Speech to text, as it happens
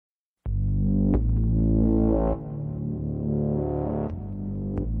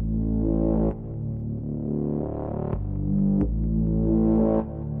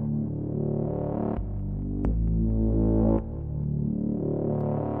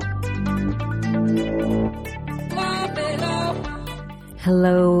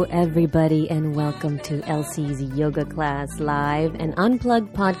Hello, everybody, and welcome to Elsie's Yoga Class Live and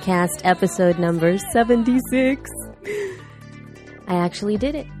Unplugged Podcast, episode number 76. I actually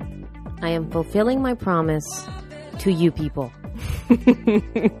did it. I am fulfilling my promise to you people.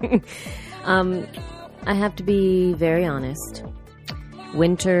 I have to be very honest.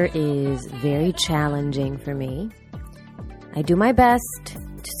 Winter is very challenging for me. I do my best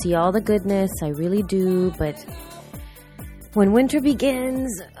to see all the goodness, I really do, but when winter begins,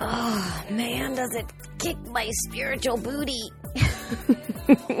 oh man, does it kick my spiritual booty.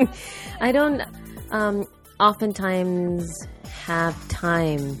 I don't oftentimes have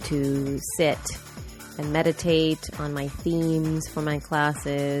time to sit and meditate on my themes for my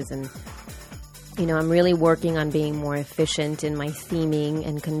classes. And, you know, I'm really working on being more efficient in my theming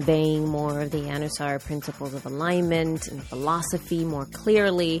and conveying more of the Anusara principles of alignment and philosophy more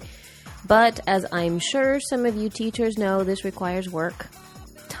clearly. But as I'm sure some of you teachers know, this requires work,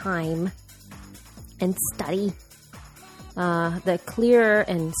 time, and study. The clearer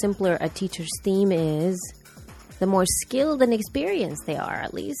and simpler a teacher's theme is, the more skilled and experienced they are,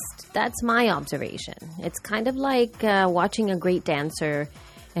 at least. That's my observation. It's kind of like watching a great dancer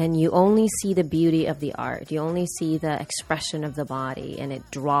and you only see the beauty of the art. You only see the expression of the body and it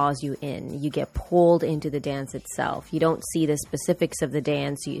draws you in. You get pulled into the dance itself. You don't see the specifics of the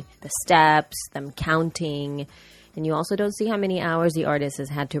dance, the steps, them counting. And you also don't see how many hours the artist has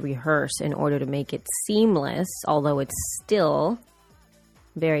had to rehearse in order to make it seamless, although it's still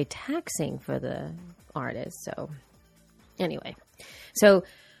very taxing for the artist. So anyway,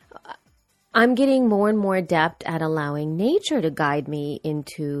 I'm getting more and more adept at allowing nature to guide me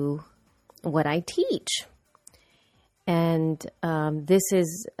into what I teach. And this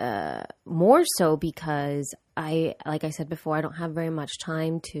is more so because like I said before, I don't have very much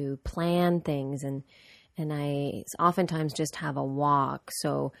time to plan things, and I oftentimes just have a walk.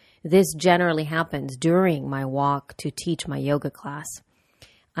 So this generally happens during my walk to teach my yoga class.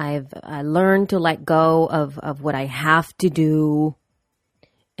 I learned to let go of what I have to do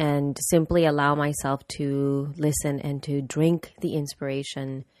and simply allow myself to listen and to drink the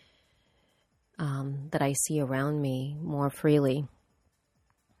inspiration that I see around me more freely.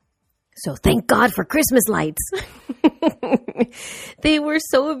 So thank God for Christmas lights. They were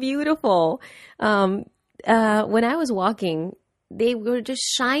so beautiful. When I was walking, they were just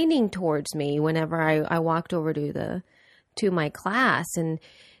shining towards me whenever I walked over to my class, and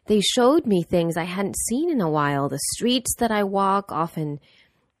they showed me things I hadn't seen in a while. The streets that I walk often,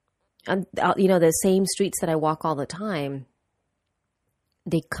 the same streets that I walk all the time,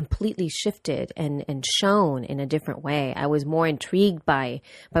 they completely shifted and shone in a different way. I was more intrigued by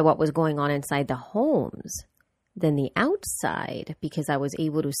what was going on inside the homes than the outside, because I was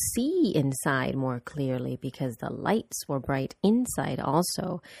able to see inside more clearly because the lights were bright inside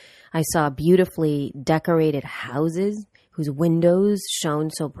also. I saw beautifully decorated houses whose windows shone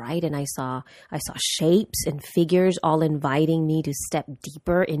so bright, and I saw shapes and figures all inviting me to step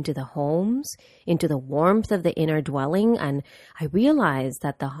deeper into the homes, into the warmth of the inner dwelling. And I realized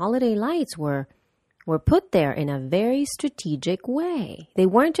that the holiday lights were put there in a very strategic way. They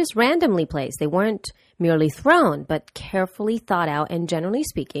weren't just randomly placed. They weren't merely thrown, but carefully thought out and, generally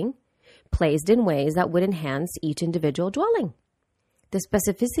speaking, placed in ways that would enhance each individual dwelling. The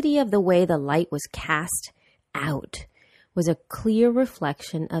specificity of the way the light was cast out was a clear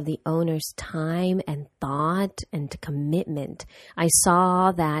reflection of the owner's time and thought and commitment. I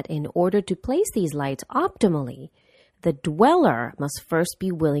saw that in order to place these lights optimally, the dweller must first be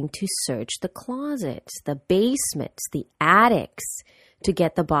willing to search the closets, the basements, the attics to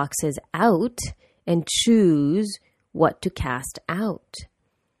get the boxes out and choose what to cast out.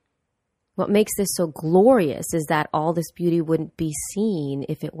 What makes this so glorious is that all this beauty wouldn't be seen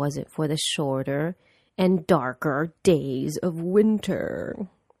if it wasn't for the shorter and darker days of winter.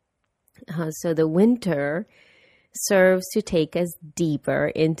 So the winter serves to take us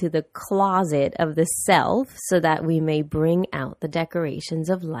deeper into the closet of the self so that we may bring out the decorations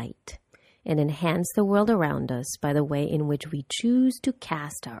of light and enhance the world around us by the way in which we choose to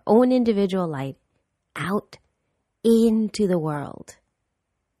cast our own individual light out into the world.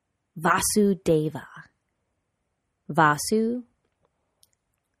 Vasudeva. Vasu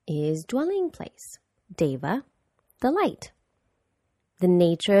is dwelling place. Deva, the light. The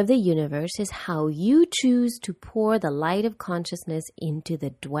nature of the universe is how you choose to pour the light of consciousness into the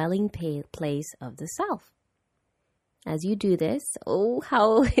dwelling place of the self. As you do this, oh,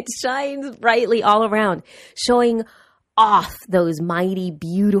 how it shines brightly all around, showing off those mighty,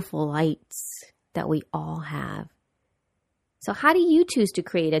 beautiful lights that we all have. So how do you choose to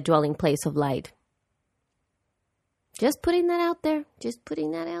create a dwelling place of light? Just putting that out there. Just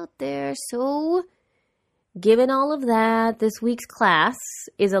putting that out there. So, given all of that, this week's class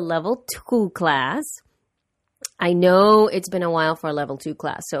is a level 2 class. I know it's been a while for a level 2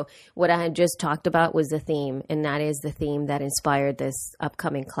 class. So what I had just talked about was the theme, and that is the theme that inspired this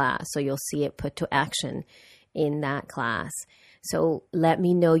upcoming class. So you'll see it put to action in that class. So let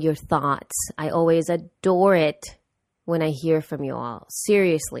me know your thoughts. I always adore it when I hear from you all.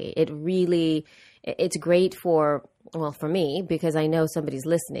 Seriously, it's great for me, because I know somebody's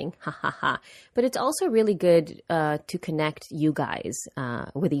listening. Ha ha ha. But it's also really good to connect you guys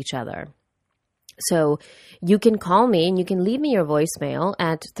with each other. So you can call me and you can leave me your voicemail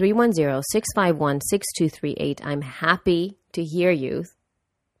at 310-651-6238. I'm happy to hear you.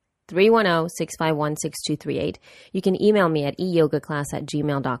 310-651-6238. You can email me at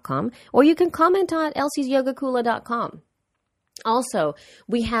eyogaclass@gmail.com, or you can comment on elsie'syogakula.com. Also,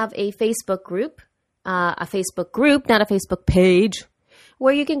 we have a Facebook group, not a Facebook page,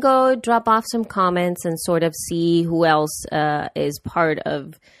 where you can go drop off some comments and sort of see who else is part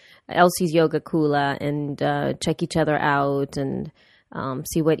of Elsie's Yoga Kula, and check each other out and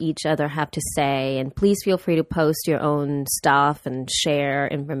see what each other have to say. And please feel free to post your own stuff and share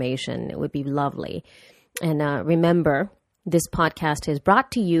information. It would be lovely. And remember, this podcast is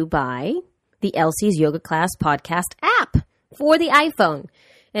brought to you by the Elsie's Yoga Class podcast app for the iPhone.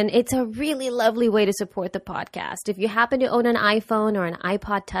 And it's a really lovely way to support the podcast. If you happen to own an iPhone or an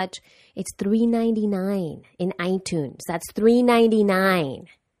iPod Touch, it's $3.99 in iTunes. That's $3.99.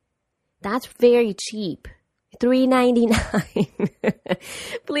 That's very cheap. $3.99.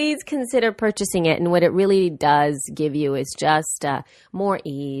 Please consider purchasing it. And what it really does give you is just more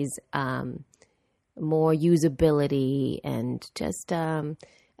ease, more usability, and just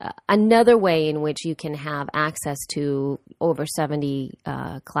another way in which you can have access to over 70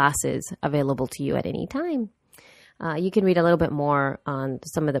 classes available to you at any time. You can read a little bit more on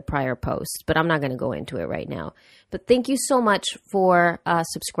some of the prior posts, but I'm not going to go into it right now. But thank you so much for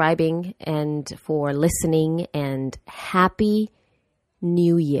subscribing and for listening, and Happy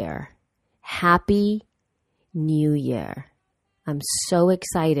New Year. Happy New Year. I'm so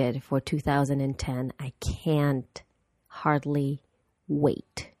excited for 2010. I can't hardly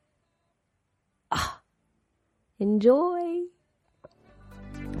wait. Enjoy.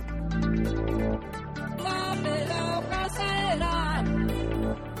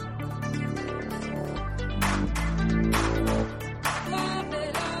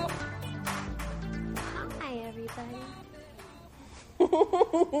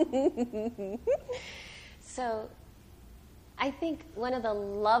 So I think one of the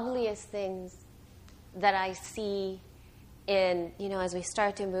loveliest things that I see in, as we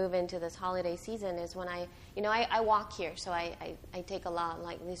start to move into this holiday season is when I walk here. So I take a lot,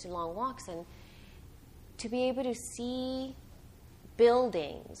 like these long walks, and to be able to see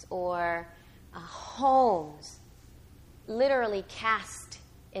buildings or homes literally cast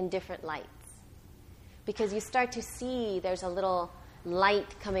in different lights. Because you start to see there's a little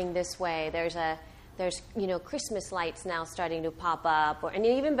light coming this way. There's Christmas lights now starting to pop up, and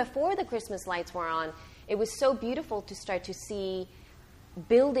even before the Christmas lights were on, it was so beautiful to start to see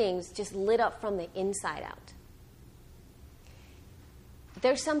buildings just lit up from the inside out.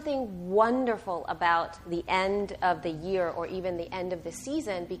 There's something wonderful about the end of the year, or even the end of the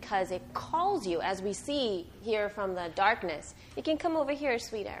season, because it calls you, as we see here from the darkness. You can come over here,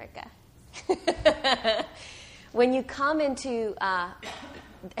 sweet Erica. When you come into,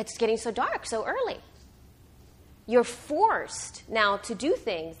 it's getting so dark so early. You're forced now to do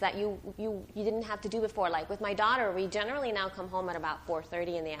things that you didn't have to do before. Like with my daughter, we generally now come home at about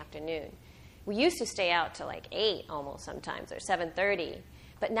 4:30 in the afternoon. We used to stay out till like 8 almost sometimes, or 7:30.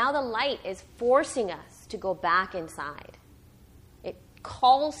 But now the light is forcing us to go back inside. It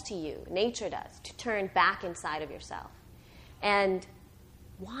calls to you, nature does, to turn back inside of yourself. And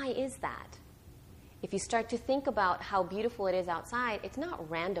why is that? If you start to think about how beautiful it is outside, it's not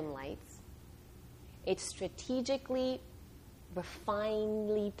random lights. It's strategically,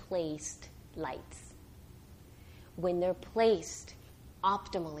 refinedly placed lights. When they're placed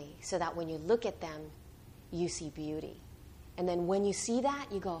optimally, so that when you look at them, you see beauty. And then when you see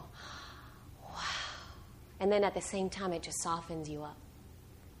that, you go, wow. And then at the same time, it just softens you up.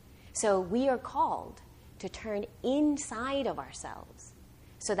 So we are called to turn inside of ourselves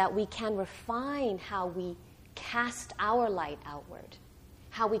so that we can refine how we cast our light outward,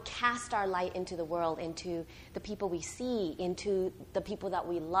 how we cast our light into the world, into the people we see, into the people that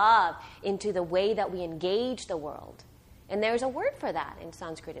we love, into the way that we engage the world. And there's a word for that in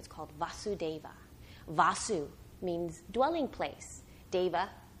Sanskrit. It's called Vasudeva. Vasu means dwelling place.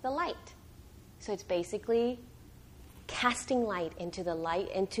 Deva, the light. So it's basically casting light into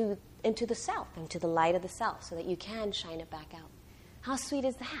the self, into the light of the self, so that you can shine it back out. How sweet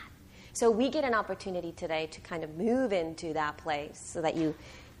is that? So we get an opportunity today to kind of move into that place so that you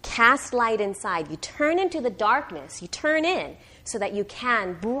cast light inside. You turn into the darkness. You turn in so that you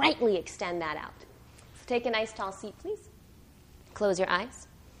can brightly extend that out. So take a nice tall seat, please. Close your eyes.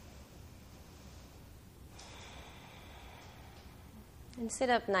 And sit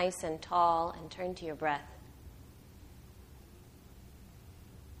up nice and tall and turn to your breath.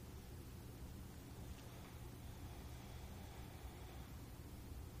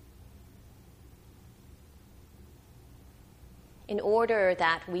 In order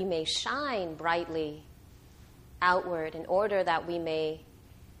that we may shine brightly outward, in order that we may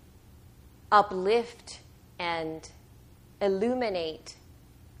uplift and illuminate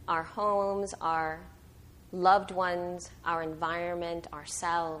our homes, our loved ones, our environment,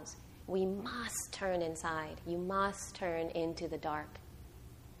 ourselves, we must turn inside. You must turn into the dark.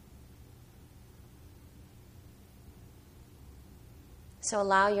 So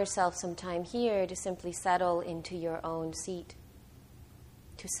allow yourself some time here to simply settle into your own seat,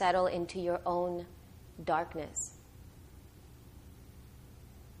 to settle into your own darkness.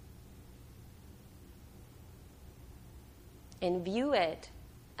 And view it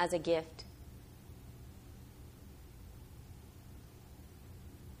as a gift.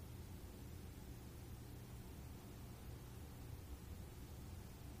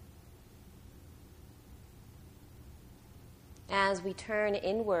 As we turn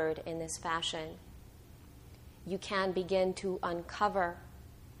inward in this fashion, you can begin to uncover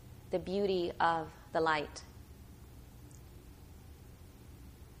the beauty of the light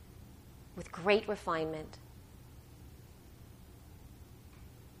with great refinement,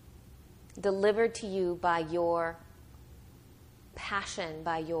 delivered to you by your passion,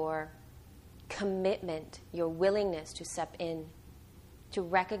 by your commitment, your willingness to step in, to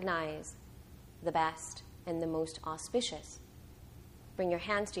recognize the best and the most auspicious. Bring your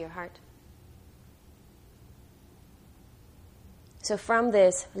hands to your heart. So from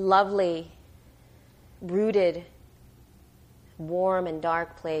this lovely, rooted, warm and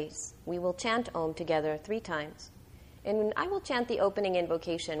dark place, we will chant Om together 3 times. And I will chant the opening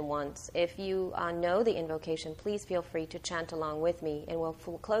invocation once. If you know the invocation, please feel free to chant along with me, and we'll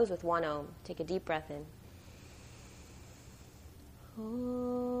close with 1 Om. Take a deep breath in.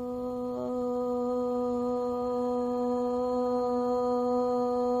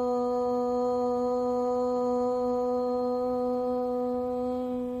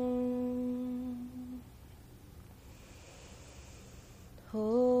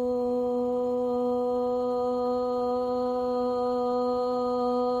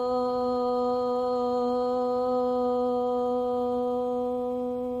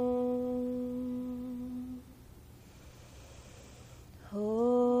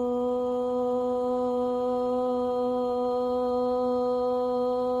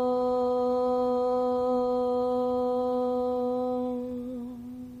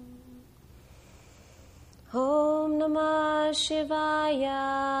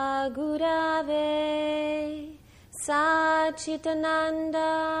 Shivaya Gurave Sachitananda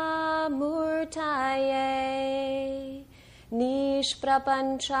Murtaye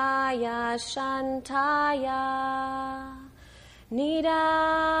Nishprapanchaya Shantaya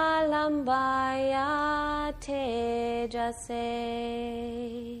Nidalambaya Tejase.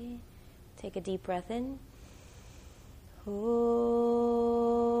 Take a deep breath in.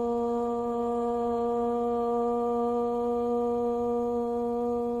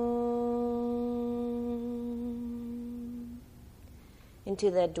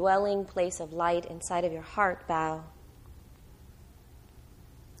 Into the dwelling place of light inside of your heart, bow.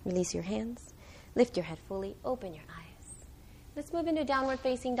 Release your hands. Lift your head fully. Open your eyes. Let's move into downward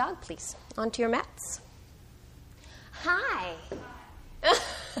facing dog, please. Onto your mats. Hi.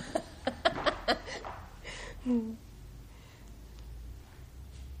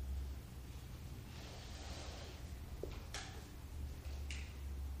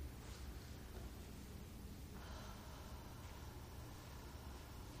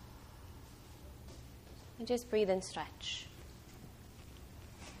 And just breathe and stretch.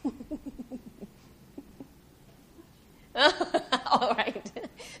 All right.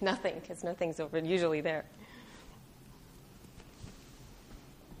 Nothing, because nothing's usually there.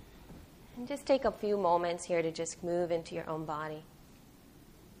 And just take a few moments here to just move into your own body.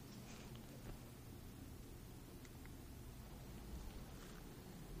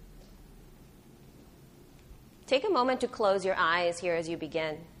 Take a moment to close your eyes here as you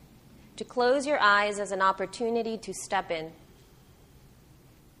begin. To close your eyes as an opportunity to step in.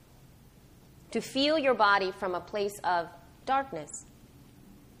 to feel your body from a place of darkness.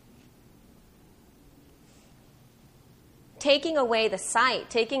 Taking away the sight,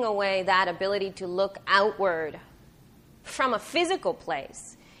 taking away that ability to look outward from a physical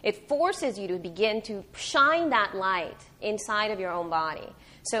place, it forces you to begin to shine that light inside of your own body.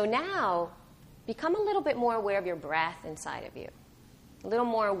 So now, become a little bit more aware of your breath inside of you. A little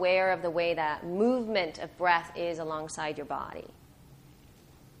more aware of the way that movement of breath is alongside your body.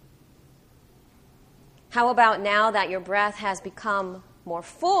 How about now that your breath has become more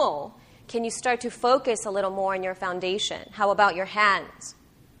full, can you start to focus a little more on your foundation? How about your hands?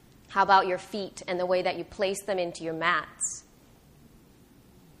 How about your feet and the way that you place them into your mats?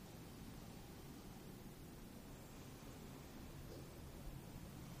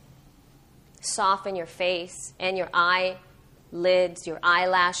 Soften your face and your eyelids, your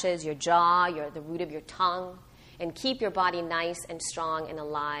eyelashes, your jaw, the root of your tongue, and keep your body nice and strong and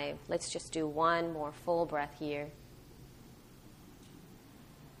alive. Let's just do one more full breath here.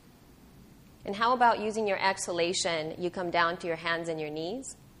 And how about using your exhalation? You come down to your hands and your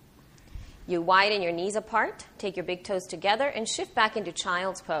knees. You widen your knees apart, take your big toes together, and shift back into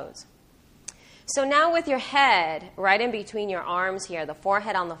child's pose. So now with your head right in between your arms here, the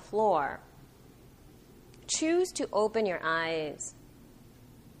forehead on the floor, choose to open your eyes.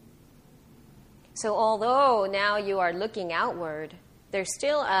 So although now you are looking outward, there's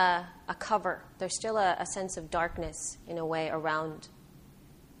still a cover. There's still a sense of darkness in a way around.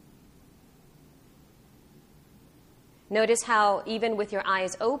 Notice how even with your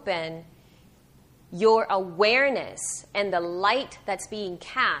eyes open, your awareness and the light that's being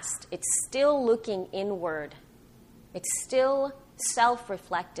cast, it's still looking inward. It's still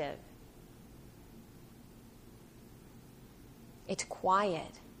self-reflective. It's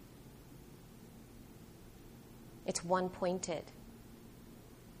quiet. It's one-pointed.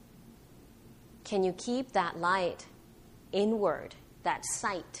 Can you keep that light inward, that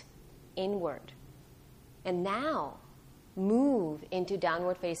sight inward? And now, move into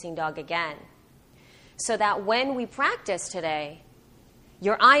downward facing dog again. So that when we practice today,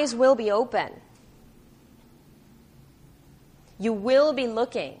 your eyes will be open. You will be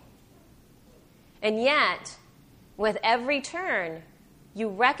looking. And yet, with every turn, you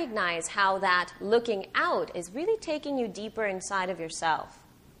recognize how that looking out is really taking you deeper inside of yourself.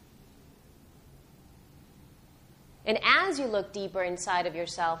 And as you look deeper inside of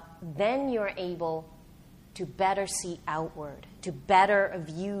yourself, then you're able to better see outward, to better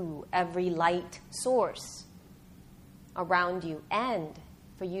view every light source around you, and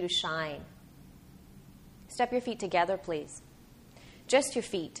for you to shine. Step your feet together, please. Just your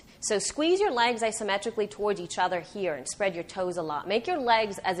feet. So squeeze your legs isometrically towards each other here and spread your toes a lot. Make your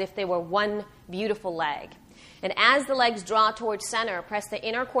legs as if they were one beautiful leg. And as the legs draw towards center, press the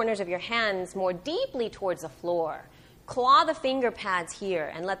inner corners of your hands more deeply towards the floor. Claw the finger pads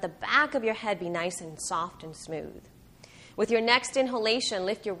here and let the back of your head be nice and soft and smooth. With your next inhalation,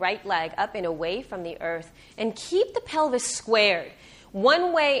 lift your right leg up and away from the earth and keep the pelvis squared.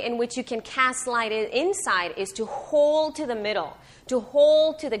 One way in which you can cast light inside is to hold to the middle, to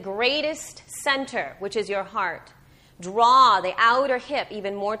hold to the greatest center, which is your heart. Draw the outer hip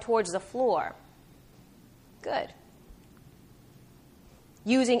even more towards the floor. Good.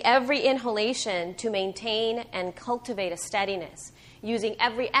 Using every inhalation to maintain and cultivate a steadiness. Using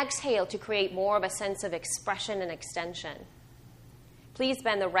every exhale to create more of a sense of expression and extension. Please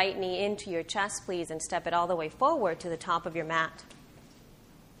bend the right knee into your chest, please, and step it all the way forward to the top of your mat.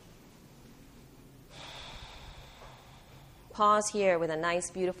 Pause here with a nice,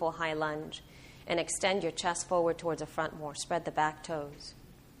 beautiful high lunge and extend your chest forward towards the front more. Spread the back toes.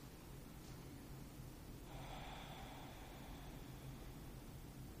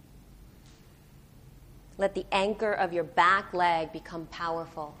 Let the anchor of your back leg become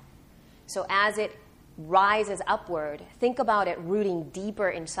powerful. So as it rises upward, think about it rooting deeper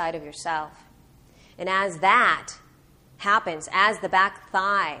inside of yourself. And as that happens, as the back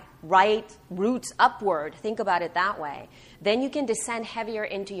thigh roots upward, think about it that way, then you can descend heavier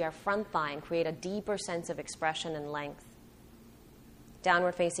into your front thigh and create a deeper sense of expression and length.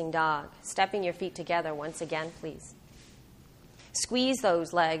 Downward facing dog. Stepping your feet together once again, please. Squeeze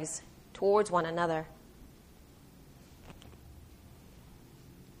those legs towards one another.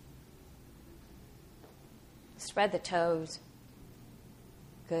 Spread the toes.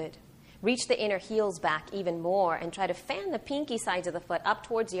 Good. Reach the inner heels back even more and try to fan the pinky sides of the foot up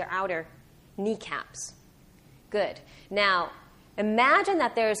towards your outer kneecaps. Good. Now, Imagine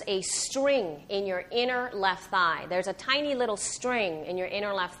that there's a string in your inner left thigh. There's a tiny little string in your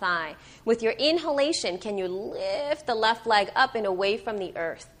inner left thigh. With your inhalation, can you lift the left leg up and away from the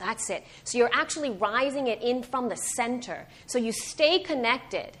earth? That's it. So you're actually rising it in from the center. So you stay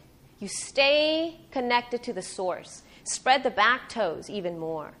connected. You stay connected to the source. Spread the back toes even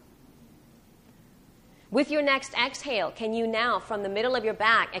more. With your next exhale, can you now, from the middle of your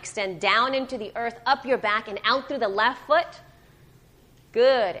back, extend down into the earth, up your back, and out through the left foot?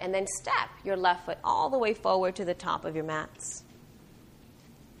 Good. And then step your left foot all the way forward to the top of your mats.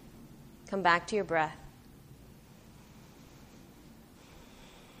 Come back to your breath.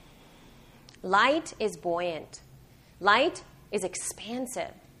 Light is buoyant. Light is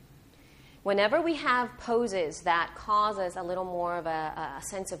expansive. Whenever we have poses that cause us a little more of a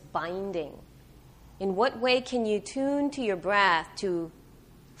sense of binding, in what way can you tune to your breath to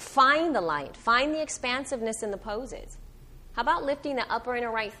find the light, find the expansiveness in the poses? How about lifting the upper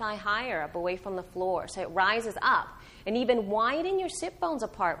inner right thigh higher up away from the floor so it rises up? And even widen your sit bones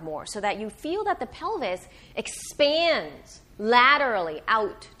apart more so that you feel that the pelvis expands laterally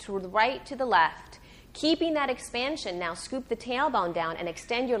out to the right, to the left. Keeping that expansion, now scoop the tailbone down and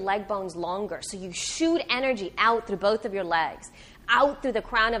extend your leg bones longer so you shoot energy out through both of your legs, out through the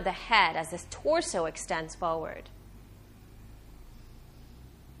crown of the head as this torso extends forward.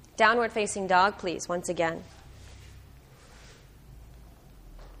 Downward facing dog, please, once again.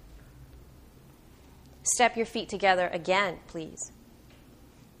 Step your feet together again, please.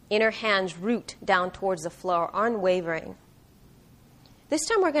 Inner hands root down towards the floor, unwavering. This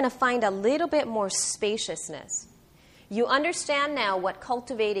time we're going to find a little bit more spaciousness. You understand now what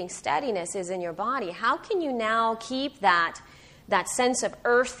cultivating steadiness is in your body. How can you now keep that sense of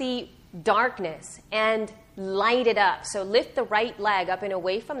earthy darkness and light it up? So lift the right leg up and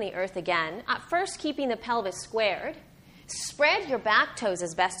away from the earth again. At first, keeping the pelvis squared. Spread your back toes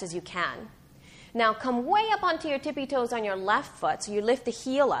as best as you can. Now come way up onto your tippy toes on your left foot. So you lift the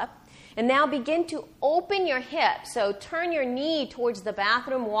heel up. And now begin to open your hip. So turn your knee towards the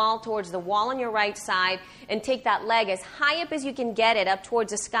bathroom wall, towards the wall on your right side, and take that leg as high up as you can get it up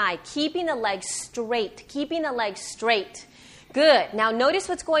towards the sky, keeping the leg straight, keeping the leg straight. Good. Now notice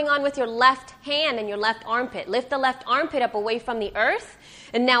what's going on with your left hand and your left armpit. Lift the left armpit up away from the earth.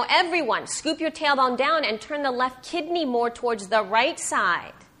 And now everyone, scoop your tailbone down and turn the left kidney more towards the right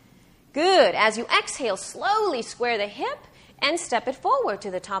side. Good. As you exhale, slowly square the hip and step it forward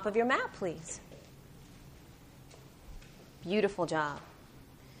to the top of your mat, please. Beautiful job.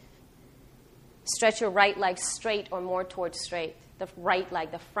 Stretch your right leg straight or more towards straight. The right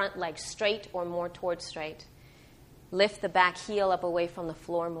leg, the front leg, straight or more towards straight. Lift the back heel up away from the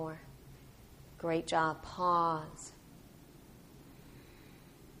floor more. Great job. Pause.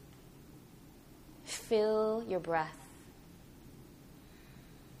 Fill your breath.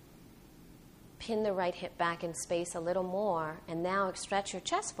 Pin the right hip back in space a little more, and now stretch your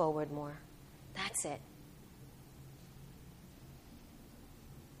chest forward more. That's it.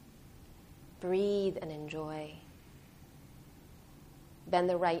 Breathe and enjoy. Bend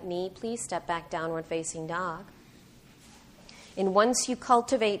the right knee, please. Step back, downward facing dog. And once you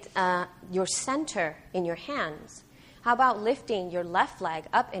cultivate your center in your hands, how about lifting your left leg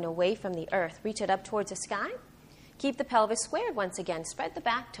up and away from the earth? Reach it up towards the sky. Keep the pelvis squared once again. Spread the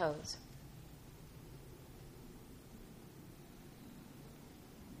back toes.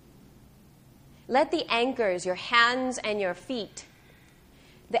 Let the anchors, your hands and your feet,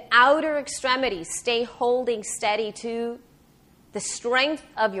 the outer extremities, stay holding steady to the strength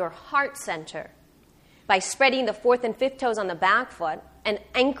of your heart center by spreading the fourth and fifth toes on the back foot and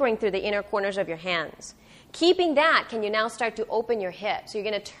anchoring through the inner corners of your hands. Keeping that, can you now start to open your hips? So you're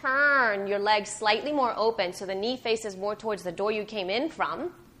going to turn your legs slightly more open so the knee faces more towards the door you came in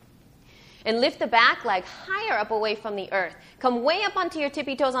from. And lift the back leg higher up away from the earth. Come way up onto your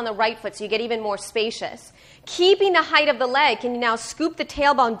tippy toes on the right foot so you get even more spacious. Keeping the height of the leg, can you now scoop the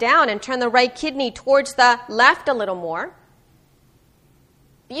tailbone down and turn the right kidney towards the left a little more?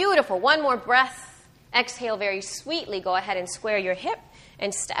 Beautiful. One more breath. Exhale very sweetly. Go ahead and square your hip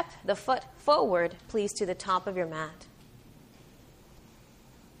and step the foot forward, please, to the top of your mat.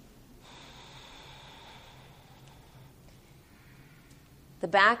 The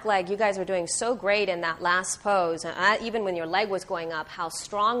back leg, you guys were doing so great in that last pose, even when your leg was going up, how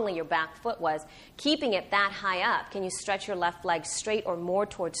strongly your back foot was. Keeping it that high up, can you stretch your left leg straight or more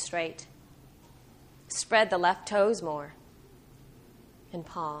towards straight? Spread the left toes more. And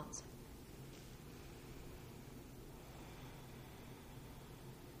pause.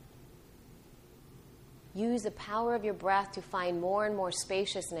 Use the power of your breath to find more and more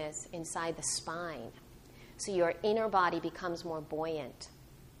spaciousness inside the spine. so your inner body becomes more buoyant.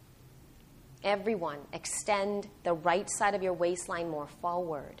 Everyone, extend the right side of your waistline more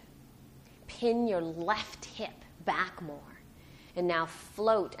forward. Pin your left hip back more. And now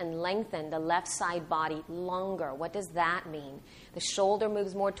float and lengthen the left side body longer. What does that mean? The shoulder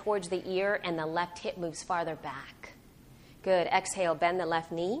moves more towards the ear and the left hip moves farther back. Good. Exhale, bend the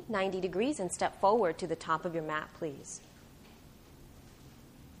left knee 90 degrees and step forward to the top of your mat, please.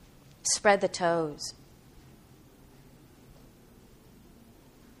 Spread the toes.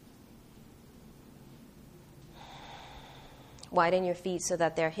 Widen your feet so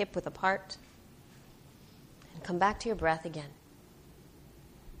that they're hip width apart. And come back to your breath again.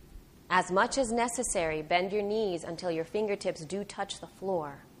 As much as necessary, bend your knees until your fingertips do touch the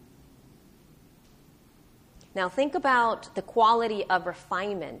floor. Now think about the quality of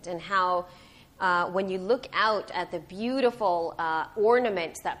refinement and how when you look out at the beautiful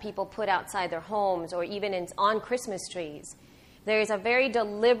ornaments that people put outside their homes or even on Christmas trees, there is a very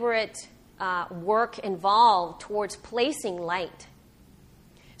deliberate work involved towards placing light.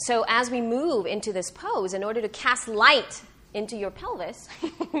 So as we move into this pose, in order to cast light into your pelvis,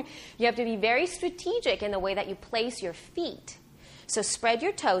 you have to be very strategic in the way that you place your feet. So spread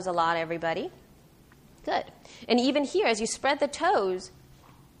your toes a lot, everybody. Good. And even here, as you spread the toes,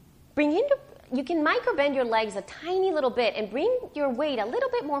 you can micro-bend your legs a tiny little bit and bring your weight a little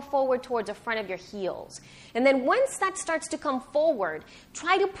bit more forward towards the front of your heels. And then once that starts to come forward,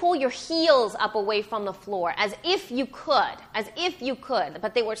 try to pull your heels up away from the floor as if you could,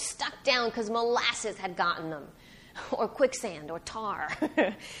 but they were stuck down because molasses had gotten them, or quicksand, or tar.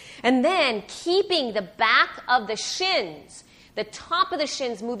 And then keeping the back of the shins, the top of the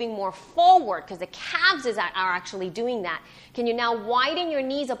shins moving more forward because the calves are actually doing that. Can you now widen your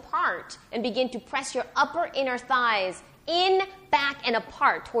knees apart and begin to press your upper inner thighs in, back, and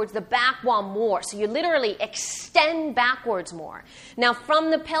apart towards the back wall more. So you literally extend backwards more. Now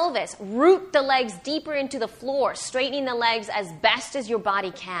from the pelvis, root the legs deeper into the floor, straightening the legs as best as your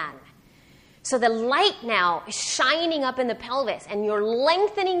body can. So the light now is shining up in the pelvis and you're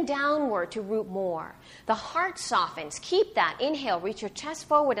lengthening downward to root more. The heart softens. Keep that. Inhale, reach your chest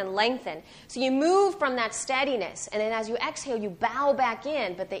forward and lengthen. So you move from that steadiness. And then as you exhale, you bow back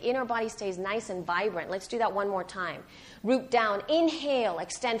in, but the inner body stays nice and vibrant. Let's do that one more time. Root down. Inhale,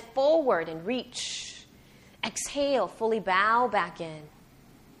 extend forward and reach. Exhale, fully bow back in.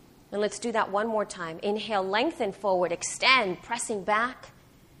 And let's do that one more time. Inhale, lengthen forward, extend, pressing back.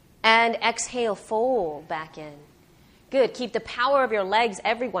 And exhale, fold back in. Good. Keep the power of your legs,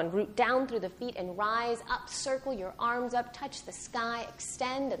 everyone. Root down through the feet and rise up. Circle your arms up. Touch the sky.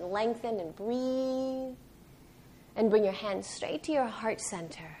 Extend and lengthen and breathe. And bring your hands straight to your heart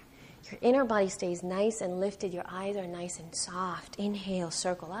center. Your inner body stays nice and lifted. Your eyes are nice and soft. Inhale,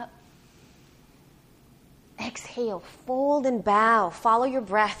 circle up. Exhale, fold and bow. Follow your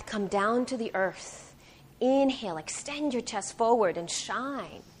breath. Come down to the earth. Inhale, extend your chest forward and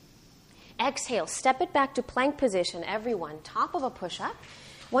shine. Exhale, step it back to plank position, everyone. Top of a push-up.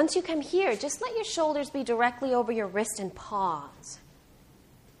 Once you come here, just let your shoulders be directly over your wrist and pause.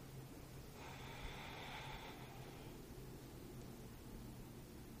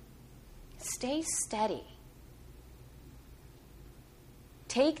 Stay steady.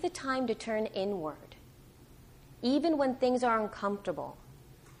 Take the time to turn inward, even when things are uncomfortable.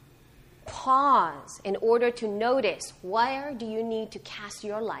 Pause in order to notice where do you need to cast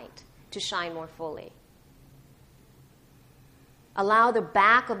your light to shine more fully. Allow the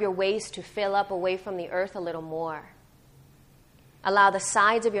back of your waist to fill up away from the earth a little more. Allow the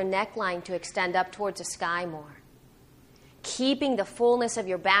sides of your neckline to extend up towards the sky more. Keeping the fullness of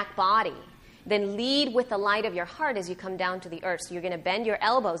your back body, then lead with the light of your heart as you come down to the earth. So you're going to bend your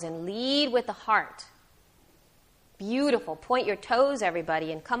elbows and lead with the heart. Beautiful. Point your toes,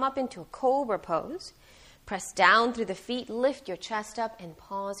 everybody, and come up into a cobra pose. Press down through the feet, lift your chest up, and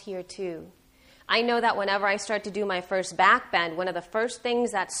pause here too. I know that whenever I start to do my first back bend, one of the first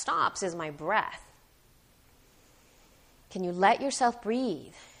things that stops is my breath. Can you let yourself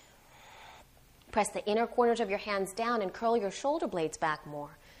breathe? Press the inner corners of your hands down and curl your shoulder blades back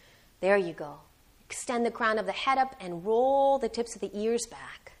more. There you go. Extend the crown of the head up and roll the tips of the ears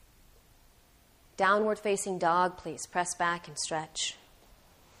back. Downward facing dog, please. Press back and stretch.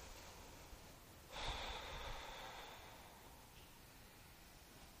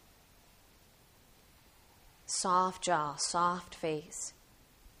 Soft jaw, soft face.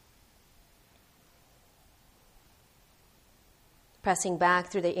 Pressing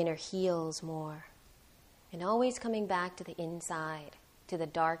back through the inner heels more. And always coming back to the inside, to the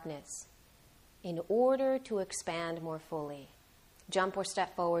darkness, in order to expand more fully. Jump or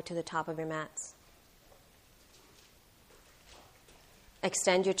step forward to the top of your mats.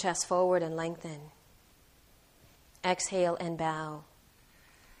 Extend your chest forward and lengthen. Exhale and bow.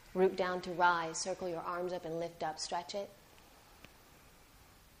 Root down to rise. Circle your arms up and lift up. Stretch it.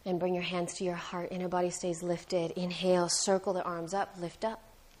 And bring your hands to your heart. Inner body stays lifted. Inhale, circle the arms up, lift up.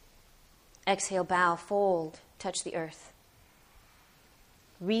 Exhale, bow, fold, touch the earth.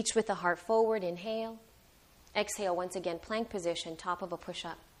 Reach with the heart forward. Inhale. Exhale, once again, plank position, top of a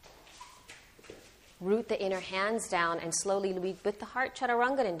push-up. Root the inner hands down and slowly lead with the heart,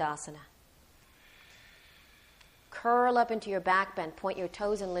 Chaturanga. Curl up into your back bend, point your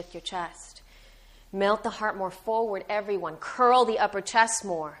toes and lift your chest. Melt the heart more forward, everyone. Curl the upper chest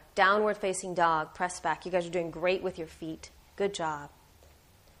more. Downward facing dog, press back. You guys are doing great with your feet. Good job.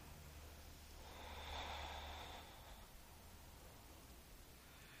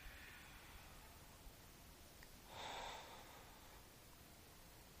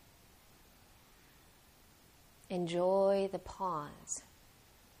 Enjoy the pause.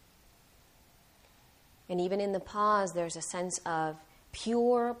 And even in the pause, there's a sense of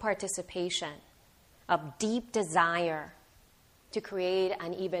pure participation, of deep desire to create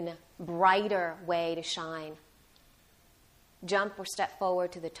an even brighter way to shine. Jump or step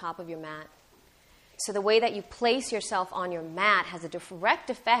forward to the top of your mat. So the way that you place yourself on your mat has a direct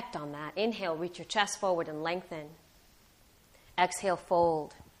effect on that. Inhale, reach your chest forward and lengthen. Exhale,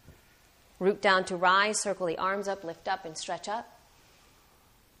 fold. Root down to rise, circle the arms up, lift up and stretch up.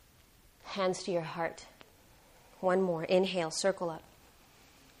 Hands to your heart. One more. Inhale, circle up.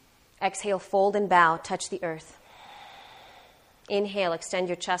 Exhale, fold and bow, touch the earth. Inhale, extend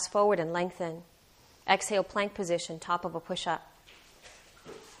your chest forward and lengthen. Exhale, plank position, top of a push-up.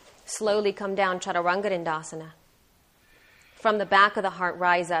 Slowly come down, Chaturanga. From the back of the heart,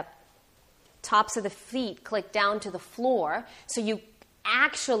 rise up. Tops of the feet click down to the floor, so you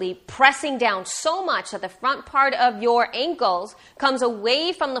actually pressing down so much that the front part of your ankles comes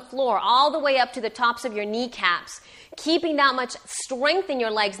away from the floor all the way up to the tops of your kneecaps, keeping that much strength in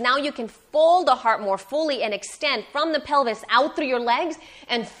your legs. Now you can fold the heart more fully and extend from the pelvis out through your legs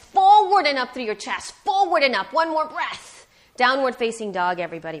and forward and up through your chest, forward and up. One more breath. Downward facing dog,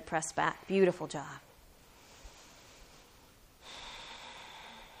 everybody, press back. Beautiful job.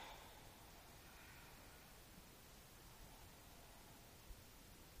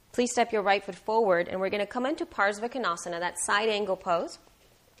 Please step your right foot forward, and we're going to come into Parsvakonasana, that side angle pose.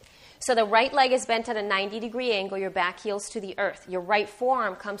 So the right leg is bent at a 90-degree angle, your back heels to the earth. Your right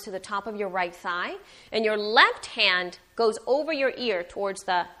forearm comes to the top of your right thigh, and your left hand goes over your ear towards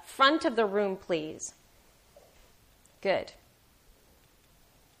the front of the room, please. Good.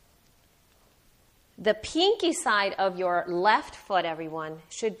 The pinky side of your left foot, everyone,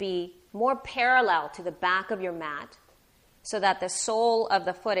 should be more parallel to the back of your mat, so that the sole of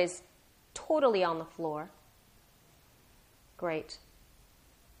the foot is totally on the floor. Great.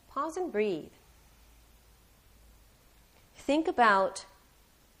 Pause and breathe. Think about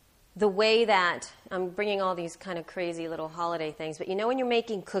the way that, I'm bringing all these kind of crazy little holiday things, but you know when you're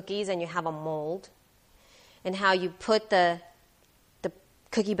making cookies and you have a mold, and how you put the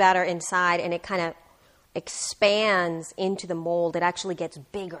cookie batter inside and it kind of expands into the mold, it actually gets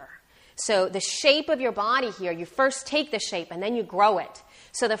bigger. So the shape of your body here, you first take the shape and then you grow it.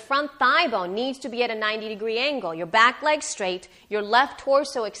 So the front thigh bone needs to be at a 90-degree angle. Your back leg straight, your left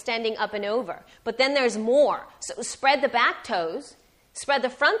torso extending up and over. But then there's more. So spread the back toes, spread the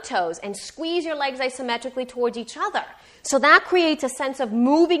front toes, and squeeze your legs isometrically towards each other. So that creates a sense of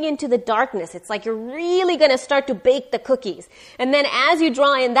moving into the darkness. It's like you're really going to start to bake the cookies. And then as you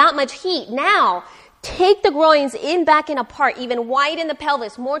draw in that much heat, now take the groins in, back, and apart, even widen the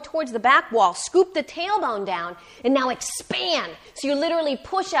pelvis more towards the back wall. Scoop the tailbone down, and now expand. So you literally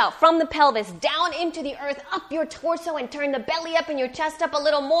push out from the pelvis, down into the earth, up your torso, and turn the belly up and your chest up a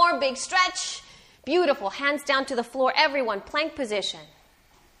little more. Big stretch. Beautiful. Hands down to the floor. Everyone, plank position.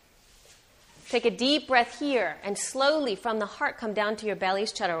 Take a deep breath here, and slowly from the heart, come down to your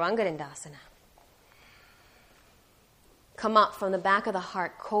bellies, Chaturanga. Come up from the back of the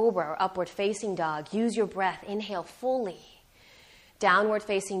heart, cobra or upward facing dog. Use your breath. Inhale fully. Downward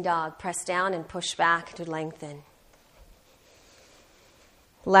facing dog. Press down and push back to lengthen.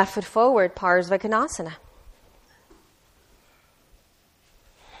 Left foot forward, Parsvakonasana.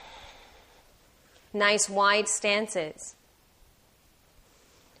 Nice wide stances.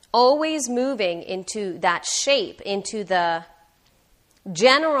 Always moving into that shape, into the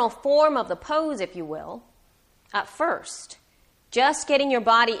general form of the pose, if you will. At first, just getting your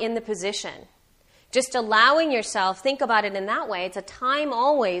body in the position, just allowing yourself, think about it in that way. It's a time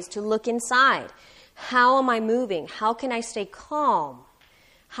always to look inside. How am I moving? How can I stay calm?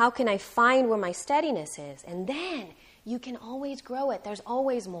 How can I find where my steadiness is? And then you can always grow it. There's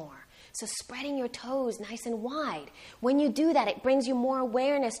always more. So spreading your toes nice and wide. When you do that, it brings you more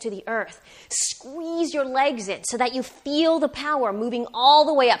awareness to the earth. Squeeze your legs in so that you feel the power moving all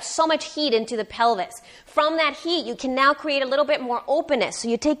the way up. So much heat into the pelvis. From that heat, you can now create a little bit more openness. So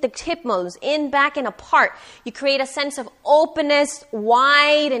you take the hip bones in, back, and apart. You create a sense of openness,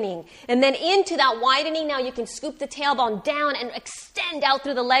 widening. And then into that widening, now you can scoop the tailbone down and extend out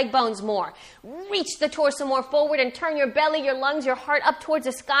through the leg bones more. Reach the torso more forward and turn your belly, your lungs, your heart up towards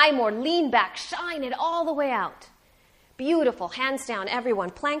the sky more. Lean back, shine it all the way out. Beautiful. Hands down,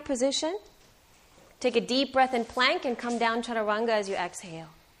 everyone. Plank position. Take a deep breath in plank and come down chaturanga as you exhale.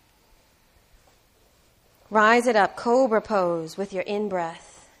 Rise it up, cobra pose with your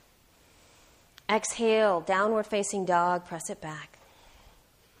in-breath. Exhale, downward facing dog, press it back.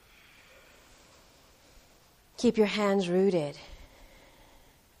 Keep your hands rooted.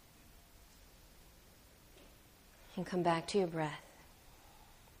 And come back to your breath.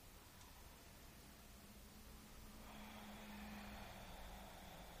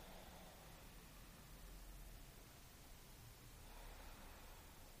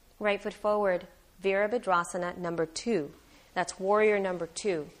 Right foot forward, Virabhadrasana number 2. That's warrior number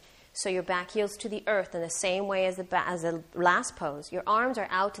 2. So your back heels to the earth in the same way as the last pose. Your arms are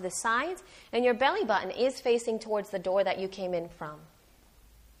out to the sides, and your belly button is facing towards the door that you came in from.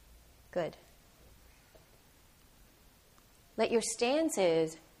 Good. Let your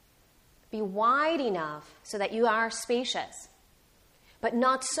stances be wide enough so that you are spacious, but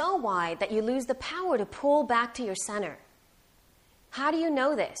not so wide that you lose the power to pull back to your center. How do you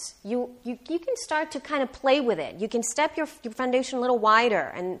know this? You can start to kind of play with it. You can step your foundation a little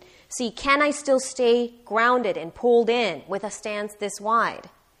wider and see, can I still stay grounded and pulled in with a stance this wide?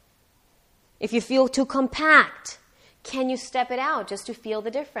 If you feel too compact, can you step it out just to feel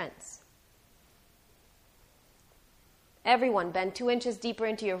the difference? Everyone, bend 2 inches deeper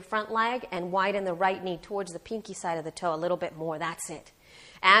into your front leg and widen the right knee towards the pinky side of the toe a little bit more. That's it.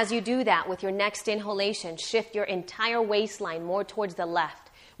 As you do that, with your next inhalation, shift your entire waistline more towards the left,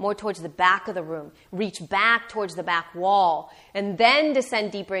 more towards the back of the room. Reach back towards the back wall, and then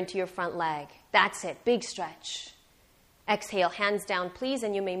descend deeper into your front leg. That's it. Big stretch. Exhale, hands down, please,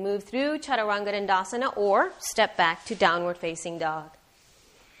 and you may move through Chaturanga Dandasana or step back to downward facing dog.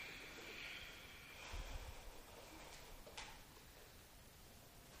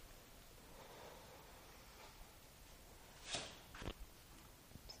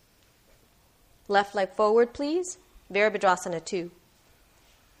 Left leg forward, please. Virabhadrasana 2.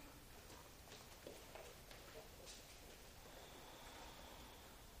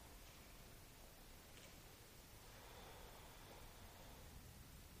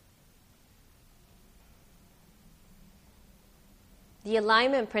 The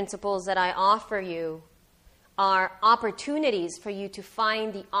alignment principles that I offer you are opportunities for you to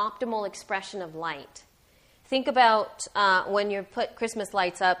find the optimal expression of light. Think about when you put Christmas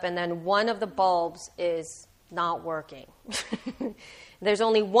lights up and then one of the bulbs is not working. There's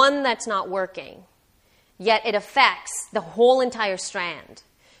only one that's not working, yet it affects the whole entire strand.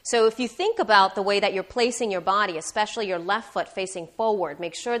 So if you think about the way that you're placing your body, especially your left foot facing forward,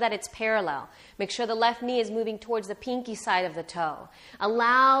 make sure that it's parallel. Make sure the left knee is moving towards the pinky side of the toe.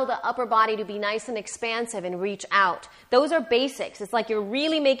 Allow the upper body to be nice and expansive and reach out. Those are basics. It's like you're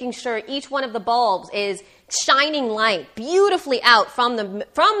really making sure each one of the bulbs is shining light beautifully out from the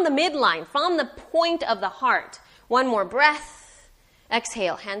midline, from the point of the heart. One more breath.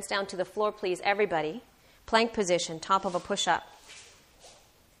 Exhale, hands down to the floor, please, everybody. Plank position, top of a push-up.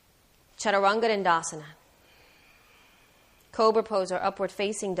 Chaturanga Dandasana. Cobra pose or upward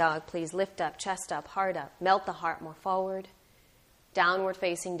facing dog, please. Lift up, chest up, heart up. Melt the heart more forward. Downward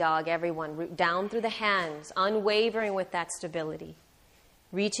facing dog, everyone. Root down through the hands, unwavering with that stability.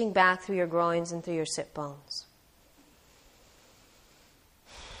 Reaching back through your groins and through your sit bones.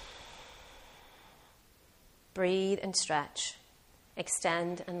 Breathe and stretch.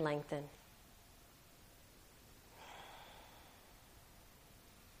 Extend and lengthen.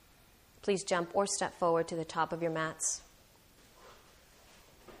 Please jump or step forward to the top of your mats.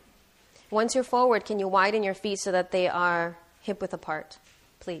 Once you're forward, can you widen your feet so that they are hip-width apart,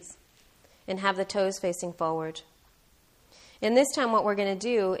 please? And have the toes facing forward. And this time what we're going to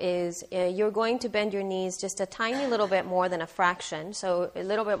do is you're going to bend your knees just a tiny little bit more than a fraction, so a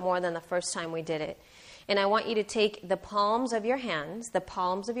little bit more than the first time we did it. And I want you to take the palms of your hands,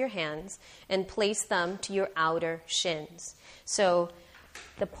 and place them to your outer shins. So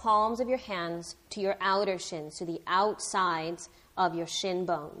the palms of your hands to your outer shins, to the outsides of your shin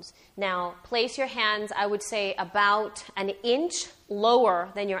bones. Now, place your hands, I would say, about an inch lower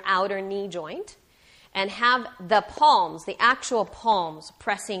than your outer knee joint. and have the palms, the actual palms,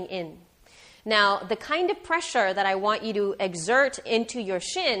 pressing in. Now, the kind of pressure that I want you to exert into your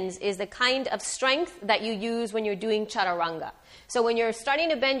shins is the kind of strength that you use when you're doing chaturanga. So when you're starting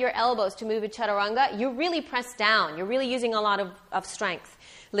to bend your elbows to move a chaturanga, you really press down. You're really using a lot of strength.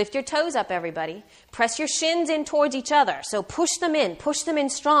 Lift your toes up, everybody. Press your shins in towards each other. So push them in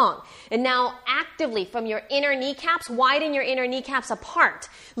strong. And now actively from your inner kneecaps, widen your inner kneecaps apart.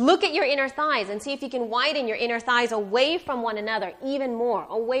 Look at your inner thighs and see if you can widen your inner thighs away from one another even more.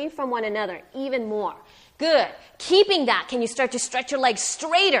 Away from one another even more. Good. Keeping that, can you start to stretch your legs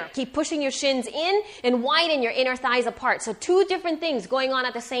straighter? Keep pushing your shins in and widen your inner thighs apart. So two different things going on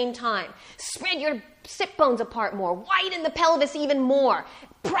at the same time. Spread your sit bones apart more. Widen the pelvis even more.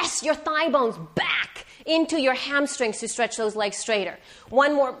 Press your thigh bones back into your hamstrings to stretch those legs straighter.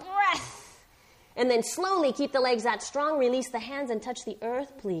 One more breath. And then slowly keep the legs that strong. Release the hands and touch the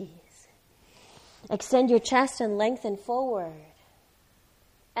earth, please. Extend your chest and lengthen forward.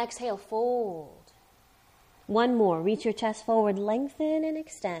 Exhale, fold. One more. Reach your chest forward, lengthen and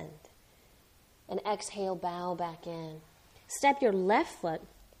extend. And exhale, bow back in. Step your left foot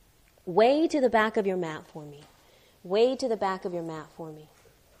way to the back of your mat for me. Way to the back of your mat for me.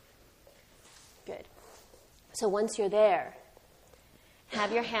 Good. So once you're there,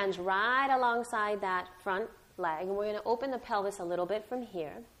 have your hands right alongside that front leg. And we're going to open the pelvis a little bit from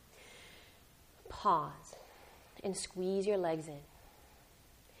here. Pause and squeeze your legs in.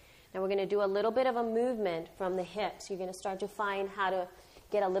 Now we're going to do a little bit of a movement from the hips. You're going to start to find how to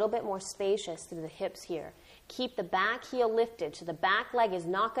get a little bit more spacious through the hips here. Keep the back heel lifted so the back leg is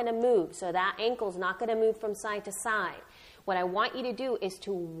not going to move. So that ankle is not going to move from side to side. What I want you to do is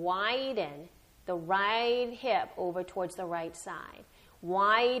to widen the right hip over towards the right side.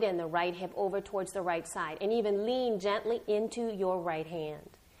 Widen the right hip over towards the right side. And even lean gently into your right hand.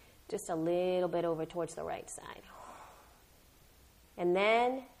 Just a little bit over towards the right side. And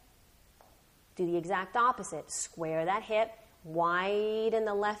then do the exact opposite. Square that hip, widen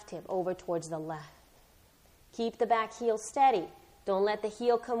the left hip over towards the left. Keep the back heel steady. Don't let the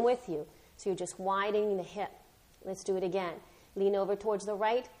heel come with you. So you're just widening the hip. Let's do it again. Lean over towards the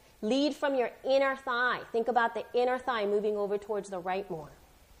right. Lead from your inner thigh. Think about the inner thigh moving over towards the right more.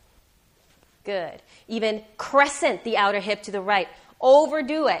 Good. Even crescent the outer hip to the right.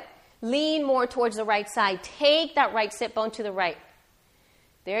 Overdo it. Lean more towards the right side. Take that right sit bone to the right.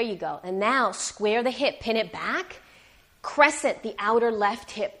 There you go. And now square the hip, pin it back. Crescent the outer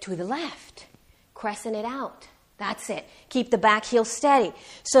left hip to the left. Crescent it out. That's it. Keep the back heel steady.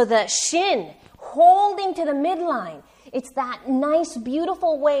 So the shin holding to the midline. It's that nice,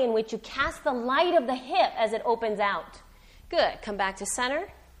 beautiful way in which you cast the light of the hip as it opens out. Good. Come back to center.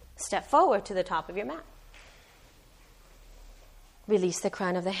 Step forward to the top of your mat. Release the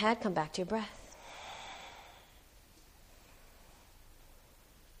crown of the head. Come back to your breath.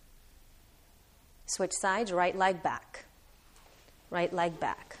 Switch sides, right leg back. Right leg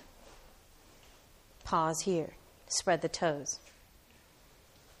back. Pause here. Spread the toes.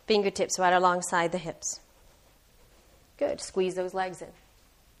 Fingertips right alongside the hips. Good. Squeeze those legs in.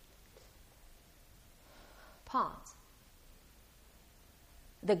 Pause.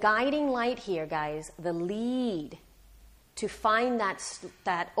 The guiding light here, guys, the lead to find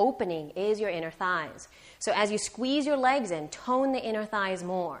that opening is your inner thighs. So as you squeeze your legs in, tone the inner thighs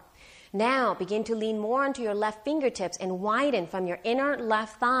more. Now, begin to lean more onto your left fingertips and widen from your inner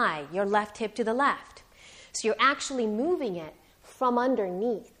left thigh, your left hip to the left. So you're actually moving it from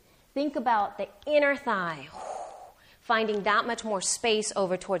underneath. Think about the inner thigh, finding that much more space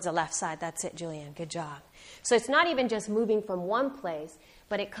over towards the left side. That's it, Julianne. Good job. So it's not even just moving from one place,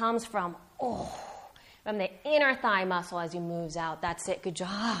 but it comes from the inner thigh muscle as you moves out. That's it. Good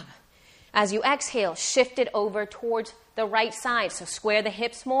job. As you exhale, shift it over towards the right side. So square the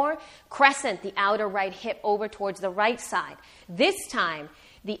hips more. Crescent the outer right hip over towards the right side. This time,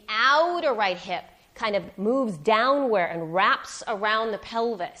 the outer right hip kind of moves downward and wraps around the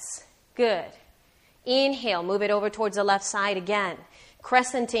pelvis. Good. Inhale, move it over towards the left side again.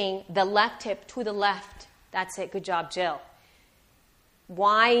 Crescenting the left hip to the left. That's it. Good job, Jill.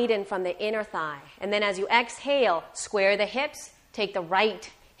 Widen from the inner thigh. And then as you exhale, square the hips. Take the right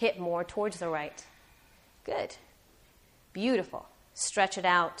hip more towards the right. Good. Beautiful. Stretch it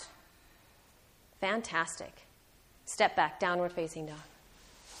out. Fantastic. Step back, downward facing dog.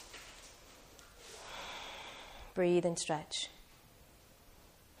 Breathe and stretch.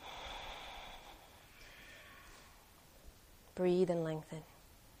 Breathe and lengthen.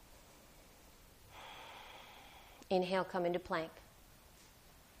 Inhale, come into plank.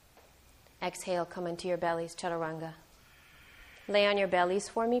 Exhale, come into your bellies, chaturanga. Lay on your bellies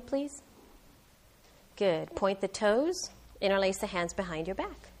for me, please. Good. Point the toes. Interlace the hands behind your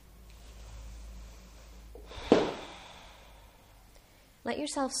back. Let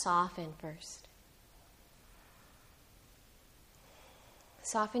yourself soften first.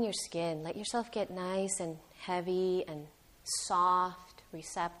 Soften your skin. Let yourself get nice and heavy and soft,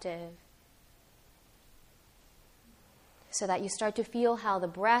 receptive, so that you start to feel how the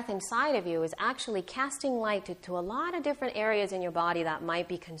breath inside of you is actually casting light to a lot of different areas in your body that might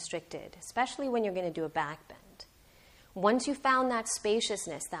be constricted, especially when you're going to do a back bend. Once you found that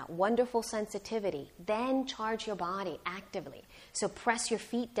spaciousness, that wonderful sensitivity, then charge your body actively. So press your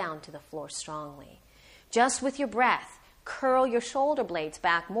feet down to the floor strongly. Just with your breath, curl your shoulder blades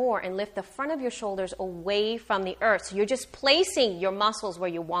back more and lift the front of your shoulders away from the earth. So you're just placing your muscles where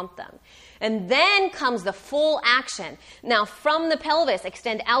you want them. And then comes the full action. Now from the pelvis,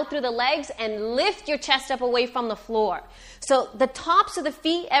 extend out through the legs and lift your chest up away from the floor. So the tops of the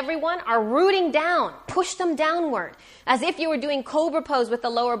feet, everyone, are rooting down. Push them downward as if you were doing cobra pose with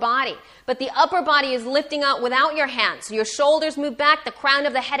the lower body. But the upper body is lifting up without your hands. So your shoulders move back. The crown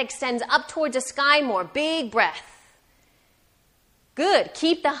of the head extends up towards the sky more. Big breath. Good.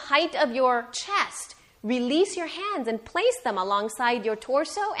 Keep the height of your chest. Release your hands and place them alongside your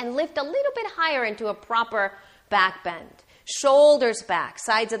torso and lift a little bit higher into a proper back bend. Shoulders back,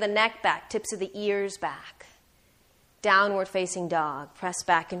 sides of the neck back, tips of the ears back. Downward facing dog. Press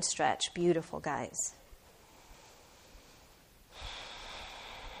back and stretch. Beautiful, guys.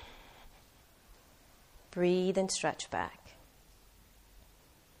 Breathe and stretch back.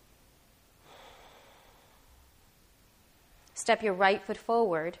 Step your right foot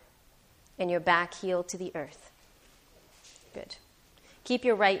forward and your back heel to the earth. Good. Keep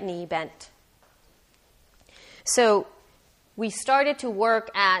your right knee bent. So we started to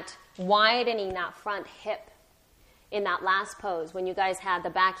work at widening that front hip in that last pose when you guys had the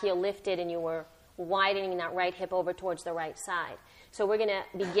back heel lifted and you were widening that right hip over towards the right side. So we're going to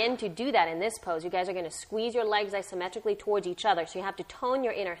begin to do that in this pose. You guys are going to squeeze your legs isometrically towards each other. So you have to tone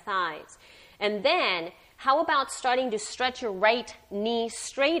your inner thighs. And then, how about starting to stretch your right knee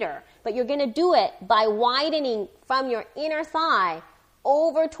straighter? But you're going to do it by widening from your inner thigh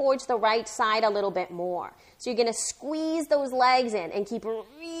over towards the right side a little bit more. So you're going to squeeze those legs in and keep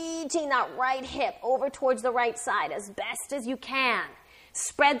reaching that right hip over towards the right side as best as you can.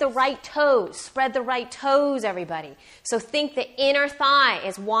 Spread the right toes. Spread the right toes, everybody. So think the inner thigh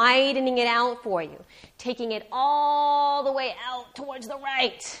is widening it out for you. Taking it all the way out towards the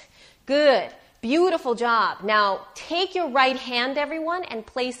right. Good. Beautiful job. Now, take your right hand, everyone, and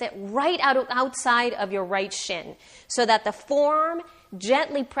place it right outside of your right shin so that the forearm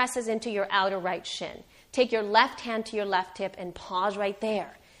gently presses into your outer right shin. Take your left hand to your left hip and pause right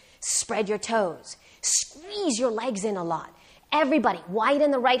there. Spread your toes. Squeeze your legs in a lot. Everybody, widen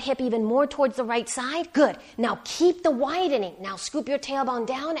the right hip even more towards the right side. Good. Now keep the widening. Now scoop your tailbone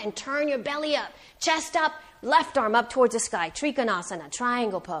down and turn your belly up. Chest up, left arm up towards the sky. Trikonasana,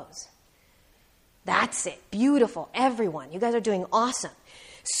 triangle pose. That's it. Beautiful. Everyone, you guys are doing awesome.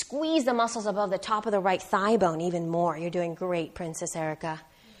 Squeeze the muscles above the top of the right thigh bone even more. You're doing great, Princess Erica.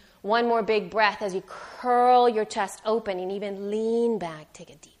 One more big breath as you curl your chest open and even lean back. Take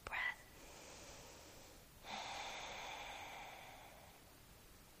a deep breath.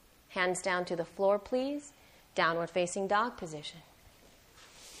 Hands down to the floor, please. Downward facing dog position.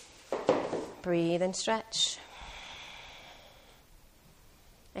 Breathe and stretch.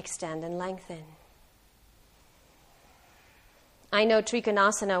 Extend and lengthen. I know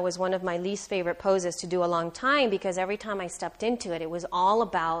Trikonasana was one of my least favorite poses to do a long time because every time I stepped into it, it was all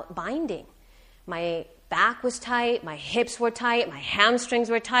about binding. My back was tight, my hips were tight, my hamstrings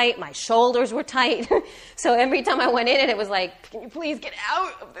were tight, my shoulders were tight. So every time I went in it was like, can you please get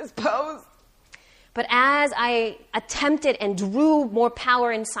out of this pose? But as I attempted and drew more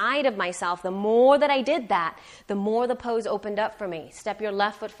power inside of myself, the more that I did that, the more the pose opened up for me. Step your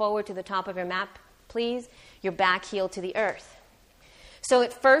left foot forward to the top of your mat, please. Your back heel to the earth. So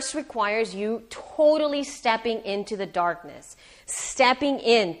it first requires you totally stepping into the darkness, stepping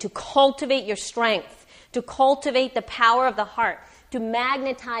in to cultivate your strength, to cultivate the power of the heart, to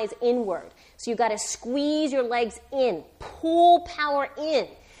magnetize inward. So you've got to squeeze your legs in, pull power in,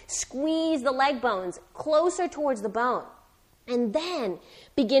 squeeze the leg bones closer towards the bone, and then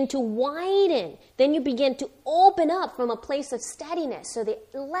begin to widen. Then you begin to open up from a place of steadiness. So the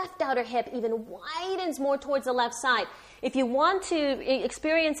left outer hip even widens more towards the left side. If you want to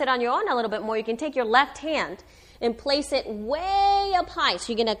experience it on your own a little bit more, you can take your left hand and place it way up high.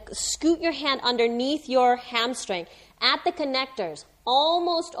 So you're going to scoot your hand underneath your hamstring at the connectors,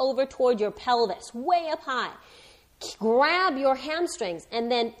 almost over toward your pelvis, way up high. Grab your hamstrings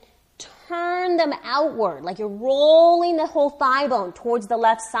and then turn them outward, like you're rolling the whole thigh bone towards the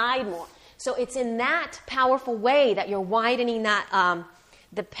left side more. So it's in that powerful way that you're widening that,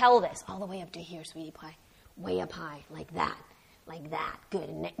 the pelvis all the way up to here, sweetie pie. Way up high, like that.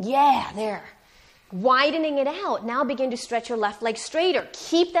 Good. Yeah, there. Widening it out. Now begin to stretch your left leg straighter.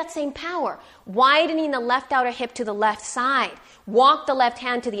 Keep that same power. Widening the left outer hip to the left side. Walk the left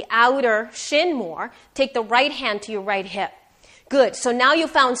hand to the outer shin more. Take the right hand to your right hip. Good. So now you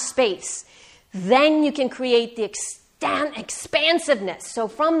found space. Then you can create the expansiveness. So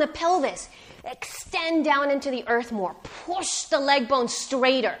from the pelvis, extend down into the earth more. Push the leg bone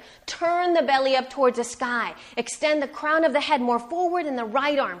straighter. Turn the belly up towards the sky. Extend the crown of the head more forward, and the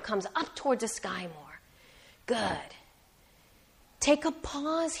right arm comes up towards the sky more. Good. Take a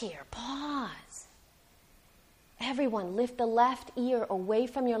pause here. Pause. Everyone, lift the left ear away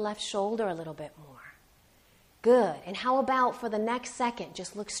from your left shoulder a little bit more. Good. And how about for the next second,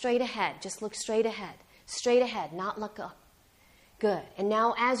 just look straight ahead. Just look straight ahead. Straight ahead, not look up. Good. And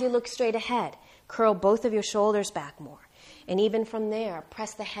now as you look straight ahead, curl both of your shoulders back more. And even from there,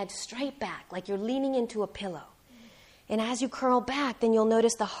 press the head straight back like you're leaning into a pillow. And as you curl back, then you'll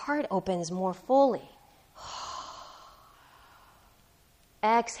notice the heart opens more fully.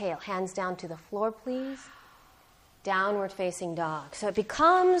 Exhale, hands down to the floor, please. Downward facing dog. So it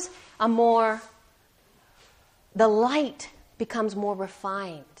becomes the light becomes more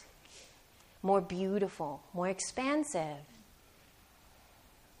refined, more beautiful, more expansive.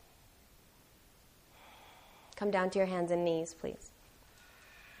 Come down to your hands and knees, please.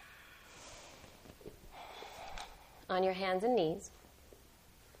 On your hands and knees,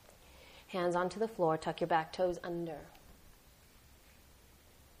 hands onto the floor, tuck your back toes under.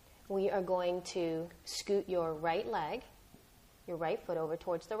 We are going to scoot your right leg, your right foot over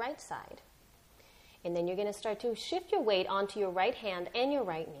towards the right side. And then you're going to start to shift your weight onto your right hand and your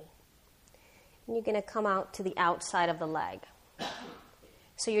right knee. And you're going to come out to the outside of the leg.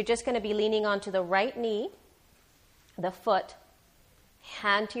 So you're just going to be leaning onto the right knee, the foot,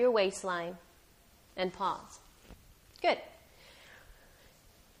 hand to your waistline, and pause. Good.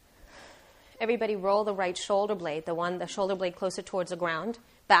 Everybody roll the right shoulder blade, the shoulder blade closer towards the ground,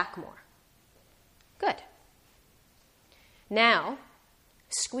 back more. Good. Now,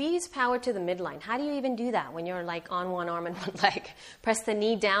 squeeze power to the midline. How do you even do that when you're like on one arm and one leg? Press the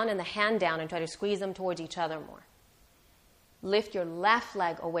knee down and the hand down and try to squeeze them towards each other more. Lift your left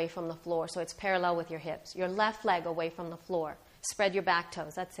leg away from the floor so it's parallel with your hips. Your left leg away from the floor. Spread your back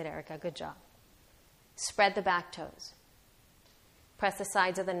toes. That's it, Erica. Good job. Spread the back toes. Press the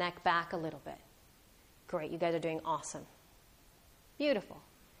sides of the neck back a little bit. Great. You guys are doing awesome. Beautiful.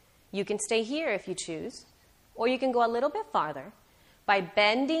 You can stay here if you choose, or you can go a little bit farther by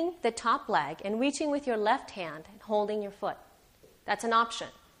bending the top leg and reaching with your left hand and holding your foot. That's an option,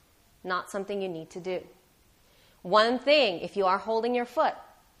 not something you need to do. One thing, if you are holding your foot,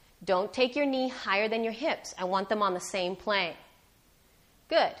 don't take your knee higher than your hips. I want them on the same plane.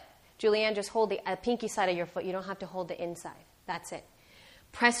 Good. Julianne, just hold the pinky side of your foot. You don't have to hold the inside. That's it.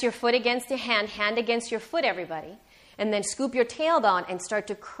 Press your foot against your hand against your foot, everybody. And then scoop your tailbone and start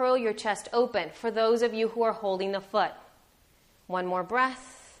to curl your chest open for those of you who are holding the foot. One more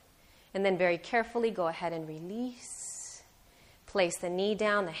breath. And then very carefully go ahead and release. Place the knee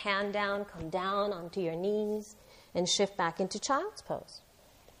down, the hand down, come down onto your knees, and shift back into child's pose.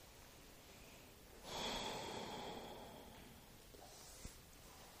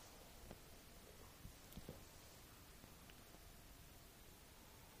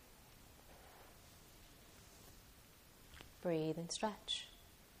 Breathe and stretch.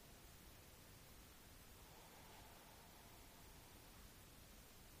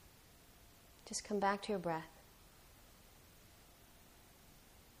 Just come back to your breath.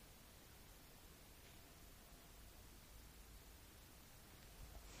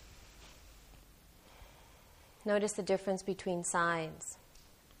 Notice the difference between sides.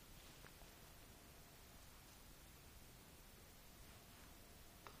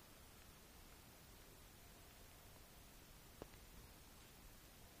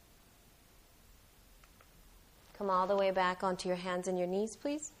 Come all the way back onto your hands and your knees,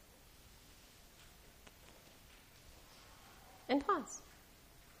 please. And pause.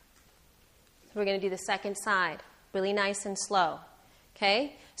 We're going to do the second side, really nice and slow.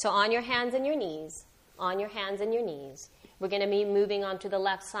 Okay? So on your hands and your knees, on your hands and your knees, we're going to be moving on to the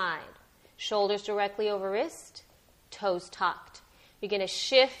left side. Shoulders directly over wrist, toes tucked. You're going to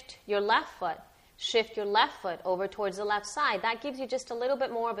shift your left foot over towards the left side. That gives you just a little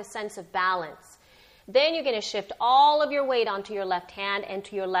bit more of a sense of balance. Then you're going to shift all of your weight onto your left hand and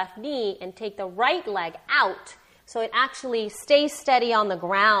to your left knee and take the right leg out So it actually stays steady on the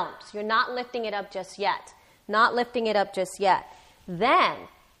ground. So you're not lifting it up just yet. Not lifting it up just yet. Then,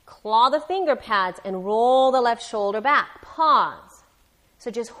 claw the finger pads and roll the left shoulder back. Pause.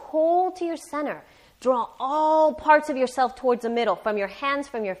 So just hold to your center. Draw all parts of yourself towards the middle, from your hands,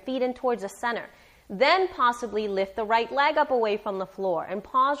 from your feet, and towards the center. Then possibly lift the right leg up away from the floor. And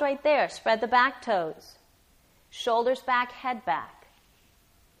pause right there. Spread the back toes. Shoulders back, head back.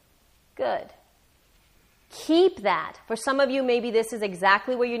 Good. Keep that. For some of you, maybe this is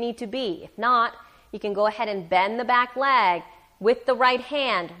exactly where you need to be. If not, you can go ahead and bend the back leg with the right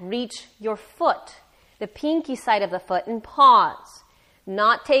hand. Reach your foot, the pinky side of the foot, and pause.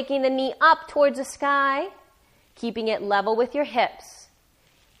 Not taking the knee up towards the sky, keeping it level with your hips.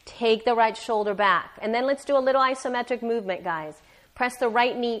 Take the right shoulder back. And then let's do a little isometric movement, guys. Press the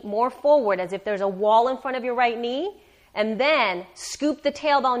right knee more forward as if there's a wall in front of your right knee. And then scoop the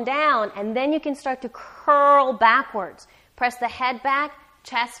tailbone down, and then you can start to curl backwards. Press the head back,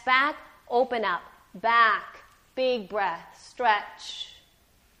 chest back, open up, back, big breath, stretch.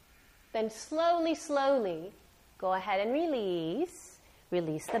 Then slowly, slowly, go ahead and release.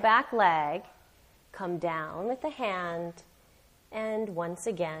 Release the back leg, come down with the hand, and once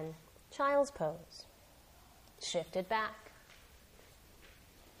again, child's pose. Shift it back.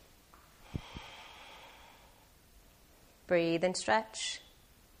 Breathe and stretch.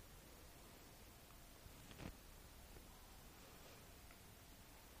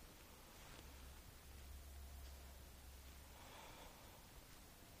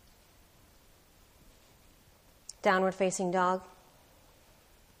 Downward facing dog.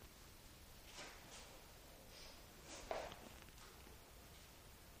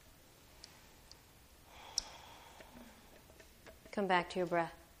 Come back to your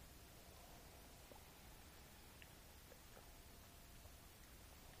breath.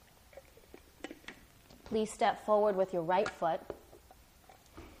 Please step forward with your right foot.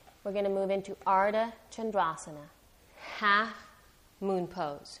 We're going to move into Ardha Chandrasana, half moon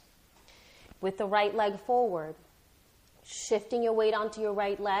pose. With the right leg forward, shifting your weight onto your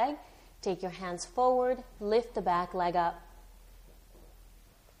right leg, take your hands forward, lift the back leg up.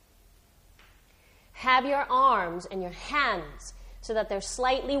 Have your arms and your hands so that they're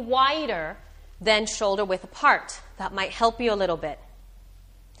slightly wider than shoulder width apart. That might help you a little bit.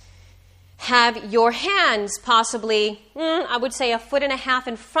 Have your hands possibly, I would say 1.5 feet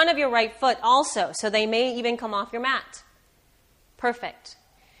in front of your right foot also, so they may even come off your mat. Perfect.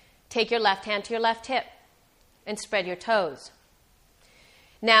 Take your left hand to your left hip and spread your toes.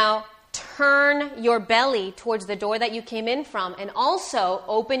 Now, turn your belly towards the door that you came in from, and also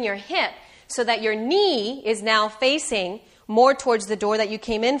open your hip so that your knee is now facing more towards the door that you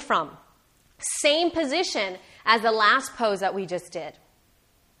came in from. Same position as the last pose that we just did.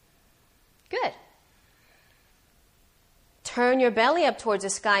 Good. Turn your belly up towards the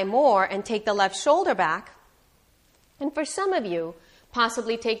sky more and take the left shoulder back. And for some of you,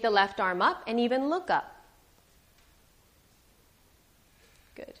 possibly take the left arm up and even look up.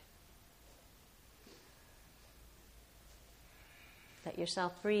 Good. Let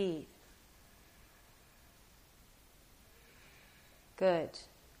yourself breathe. Good.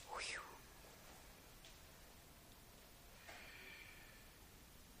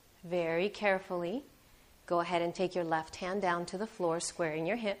 Very carefully, go ahead and take your left hand down to the floor, squaring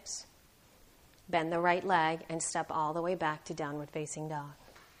your hips. Bend the right leg and step all the way back to downward facing dog.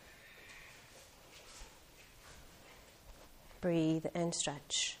 Breathe and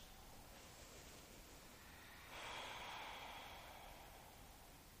stretch.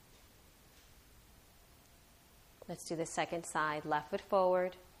 Let's do the second side. Left foot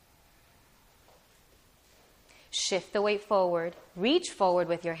forward. Shift the weight forward. Reach forward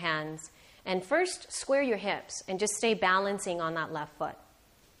with your hands. And first, square your hips and just stay balancing on that left foot.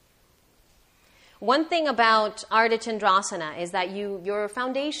 One thing about Ardha Chandrasana is that your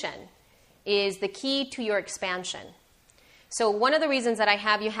foundation is the key to your expansion. So one of the reasons that I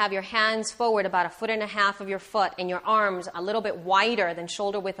have you have your hands forward about 1.5 feet of your foot and your arms a little bit wider than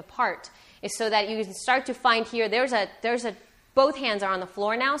shoulder width apart is so that you can start to find here, both hands are on the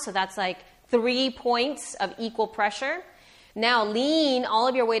floor now, so that's like 3 points of equal pressure. Now lean all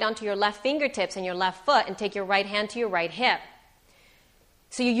of your weight onto your left fingertips and your left foot and take your right hand to your right hip.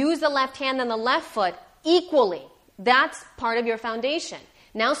 So you use the left hand and the left foot equally. That's part of your foundation.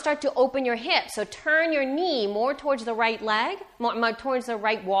 Now start to open your hip. So turn your knee more towards the right leg, more towards the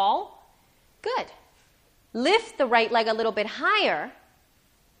right wall. Good. Lift the right leg a little bit higher.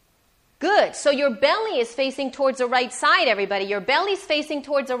 Good. So your belly is facing towards the right side, everybody. Your belly's facing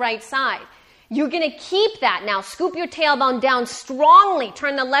towards the right side. You're going to keep that. Now, scoop your tailbone down strongly.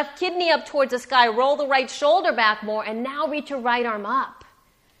 Turn the left kidney up towards the sky. Roll the right shoulder back more. And now reach your right arm up.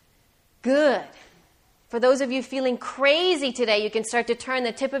 Good. For those of you feeling crazy today, you can start to turn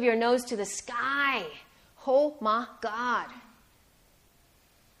the tip of your nose to the sky. Oh my God.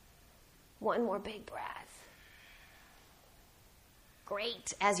 One more big breath.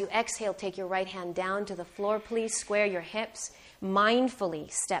 Great. As you exhale, take your right hand down to the floor, please. Square your hips. Mindfully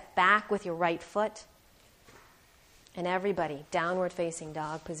step back with your right foot. And everybody, downward facing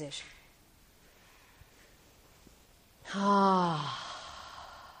dog position.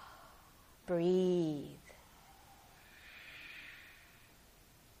 Breathe.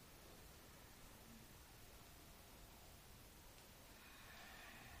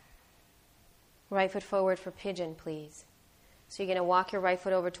 Right foot forward for pigeon, please. So you're going to walk your right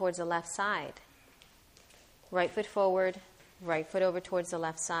foot over towards the left side. Right foot forward, right foot over towards the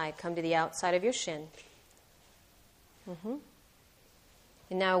left side. Come to the outside of your shin. And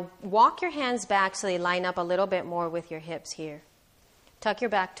now walk your hands back so they line up a little bit more with your hips here. Tuck your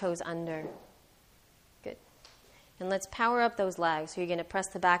back toes under. Good. And let's power up those legs. So you're going to press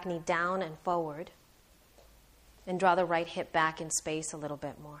the back knee down and forward. And draw the right hip back in space a little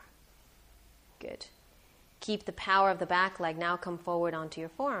bit more. Good. Keep the power of the back leg. Now come forward onto your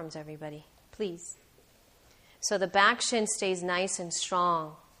forearms, everybody. Please. So the back shin stays nice and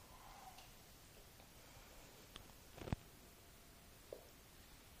strong.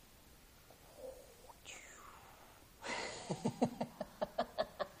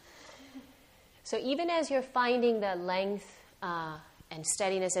 So even as you're finding the length and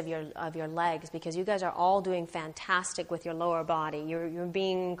steadiness of your legs, because you guys are all doing fantastic with your lower body. You're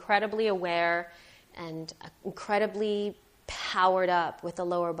being incredibly aware and incredibly powered up with the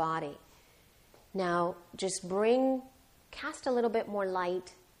lower body. Now, just cast a little bit more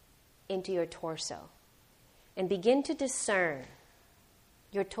light into your torso and begin to discern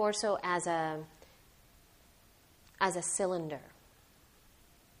your torso as a cylinder.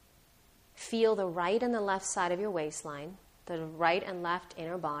 Feel the right and the left side of your waistline, the right and left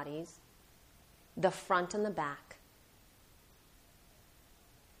inner bodies, the front and the back.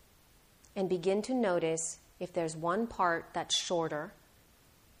 And begin to notice if there's one part that's shorter,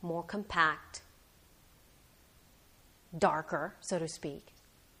 more compact, darker, so to speak.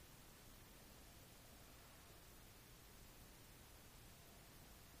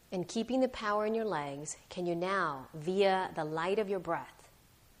 And keeping the power in your legs, can you now, via the light of your breath,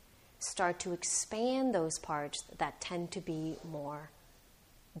 start to expand those parts that tend to be more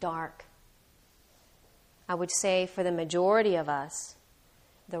dark? I would say for the majority of us,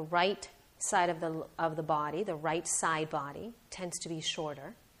 the right side of the body, the right side body, tends to be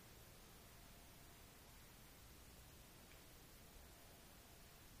shorter.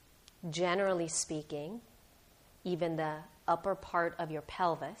 Generally speaking, even the upper part of your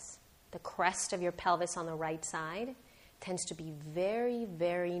pelvis, the crest of your pelvis on the right side, tends to be very,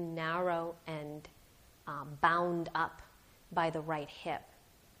 very narrow and bound up by the right hip.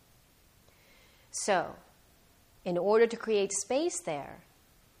 So, in order to create space there,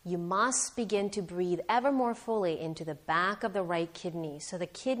 you must begin to breathe ever more fully into the back of the right kidney. So the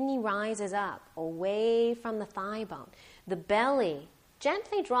kidney rises up away from the thigh bone. The belly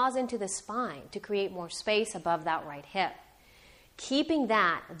gently draws into the spine to create more space above that right hip. Keeping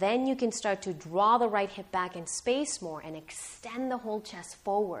that, then you can start to draw the right hip back in space more and extend the whole chest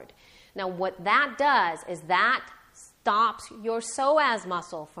forward. Now what that does is that stops your psoas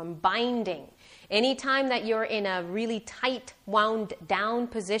muscle from binding. Anytime that you're in a really tight, wound down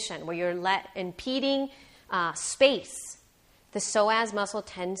position where you're impeding space, the psoas muscle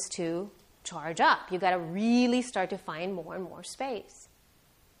tends to charge up. You've got to really start to find more and more space.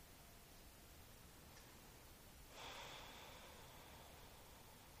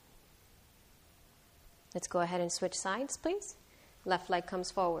 Let's go ahead and switch sides, please. Left leg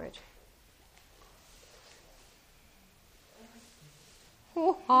comes forward.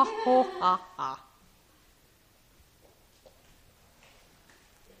 Ooh, ha, ho, ha, ha.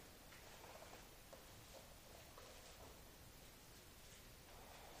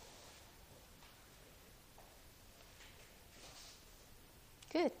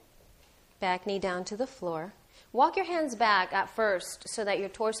 Good. Back knee down to the floor. Walk your hands back at first so that your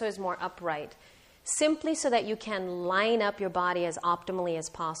torso is more upright. Simply so that you can line up your body as optimally as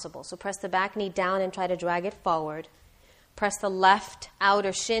possible. So press the back knee down and try to drag it forward. Press the left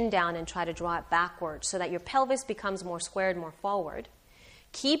outer shin down and try to draw it backwards so that your pelvis becomes more squared, more forward.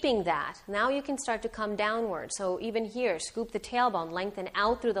 Keeping that, now you can start to come downward. So even here, scoop the tailbone, lengthen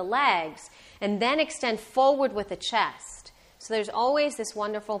out through the legs, and then extend forward with the chest. So there's always this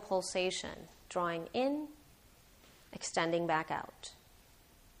wonderful pulsation. Drawing in, extending back out.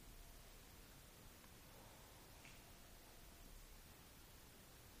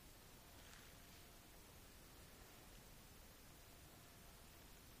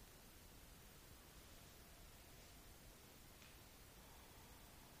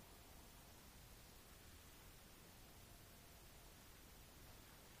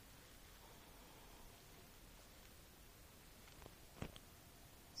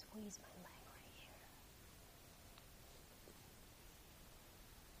 Squeeze my leg right here.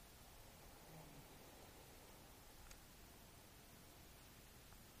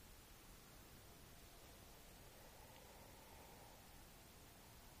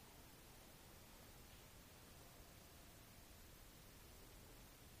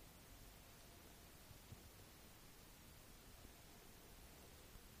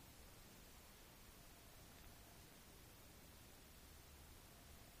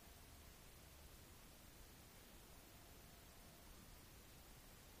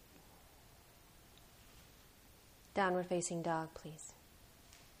 Downward facing dog, please.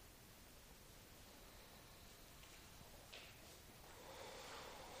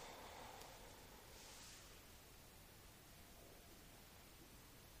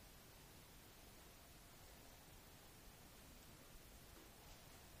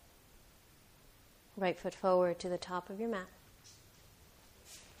 Right foot forward to the top of your mat.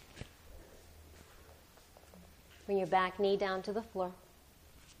 Bring your back knee down to the floor.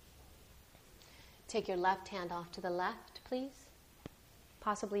 Take your left hand off to the left, please.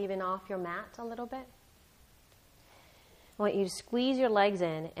 Possibly even off your mat a little bit. I want you to squeeze your legs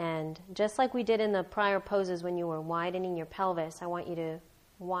in, and just like we did in the prior poses when you were widening your pelvis, I want you to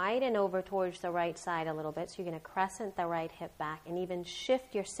widen over towards the right side a little bit. So you're going to crescent the right hip back and even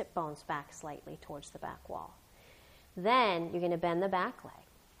shift your sit bones back slightly towards the back wall. Then you're going to bend the back leg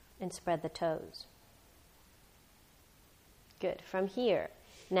and spread the toes. Good. From here,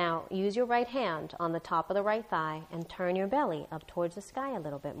 now use your right hand on the top of the right thigh and turn your belly up towards the sky a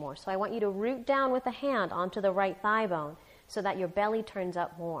little bit more. So I want you to root down with the hand onto the right thigh bone so that your belly turns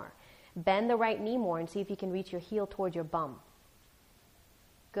up more. Bend the right knee more and see if you can reach your heel towards your bum.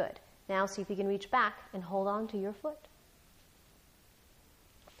 Good. Now see if you can reach back and hold on to your foot.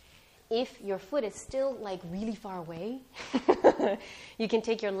 If your foot is still like really far away, you can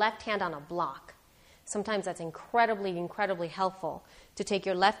take your left hand on a block. Sometimes that's incredibly, incredibly helpful to take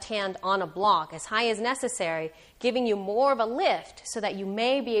your left hand on a block as high as necessary, giving you more of a lift so that you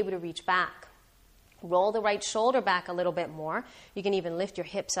may be able to reach back. Roll the right shoulder back a little bit more. You can even lift your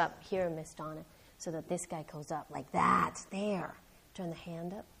hips up here, Miss Donna, so that this guy goes up like that. There. Turn the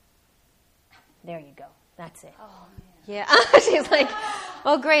hand up. There you go. That's it. Oh, yeah. She's like,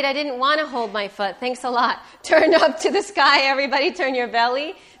 oh, great. I didn't want to hold my foot. Thanks a lot. Turn up to the sky, everybody. Turn your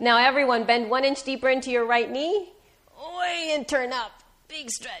belly. Now, everyone, bend 1 inch deeper into your right knee. Oi, and turn up.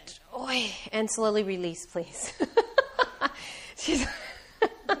 Big stretch. Oi, and slowly release, please.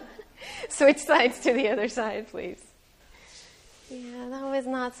 Switch sides to the other side, please. Yeah, that was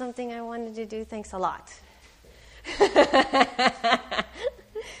not something I wanted to do. Thanks a lot.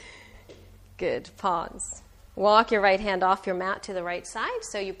 Good. Pause. Walk your right hand off your mat to the right side,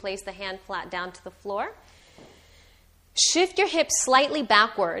 so you place the hand flat down to the floor. Shift your hips slightly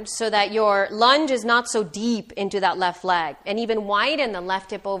backwards so that your lunge is not so deep into that left leg, and even widen the left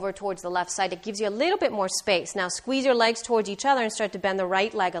hip over towards the left side. It gives you a little bit more space. Now squeeze your legs towards each other and start to bend the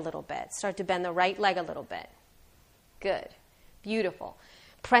right leg a little bit. Start to bend the right leg a little bit. Good. Beautiful.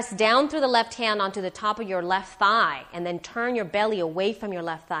 Press down through the left hand onto the top of your left thigh and then turn your belly away from your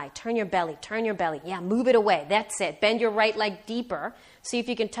left thigh. Turn your belly, turn your belly. Yeah, move it away. That's it. Bend your right leg deeper. See if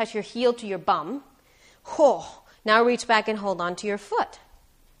you can touch your heel to your bum. Oh, now reach back and hold on to your foot.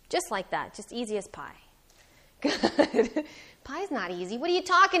 Just like that. Just easy as pie. Good. Pie's not easy. What are you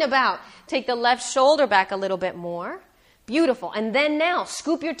talking about? Take the left shoulder back a little bit more. Beautiful. And then now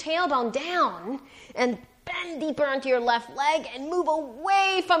scoop your tailbone down and bend deeper onto your left leg and move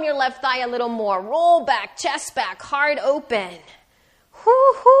away from your left thigh a little more. Roll back, chest back, heart open.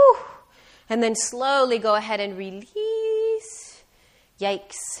 Whoo-hoo. And then slowly go ahead and release.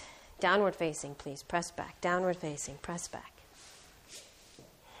 Yikes. Downward facing, please. Press back. Downward facing. Press back.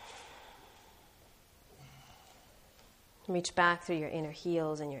 Reach back through your inner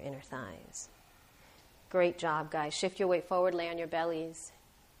heels and your inner thighs. Great job, guys. Shift your weight forward. Lay on your bellies.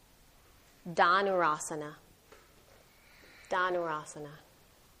 Dhanurasana. Dhanurasana.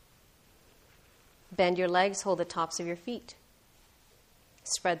 Bend your legs, hold the tops of your feet.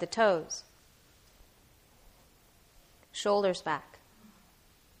 Spread the toes. Shoulders back.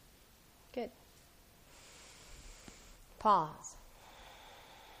 Good. Pause.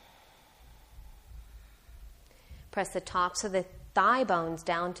 Press the tops of the thigh bones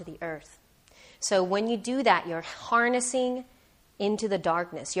down to the earth. So when you do that, you're harnessing into the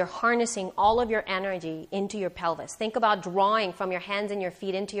darkness. You're harnessing all of your energy into your pelvis. Think about drawing from your hands and your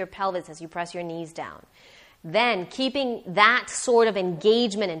feet into your pelvis as you press your knees down. Then, keeping that sort of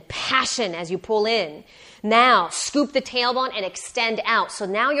engagement and passion as you pull in, now scoop the tailbone and extend out. So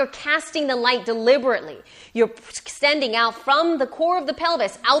now you're casting the light deliberately. You're extending out from the core of the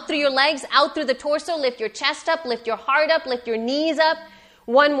pelvis, out through your legs, out through the torso. Lift your chest up, lift your heart up, lift your knees up.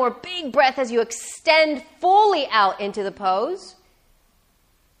 One more big breath as you extend fully out into the pose.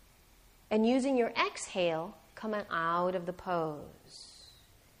 And using your exhale, coming out of the pose.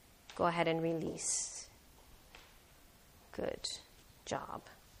 Go ahead and release. Good job,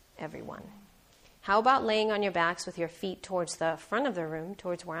 everyone. How about laying on your backs with your feet towards the front of the room,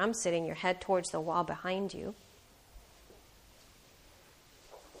 towards where I'm sitting, your head towards the wall behind you.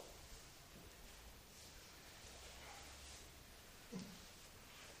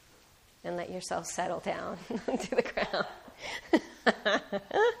 And let yourself settle down to the ground.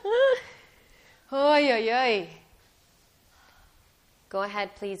 Oy, oy, oy. Go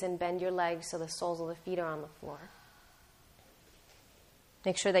ahead, please, and bend your legs so the soles of the feet are on the floor.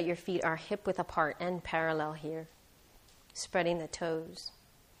 Make sure that your feet are hip-width apart and parallel here, spreading the toes.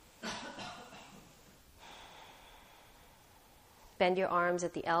 Bend your arms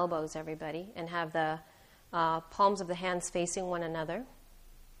at the elbows, everybody, and have the palms of the hands facing one another.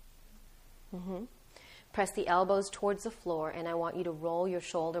 Press the elbows towards the floor, and I want you to roll your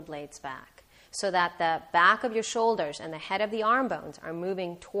shoulder blades back so that the back of your shoulders and the head of the arm bones are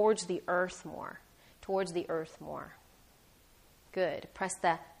moving towards the earth more, Good. Press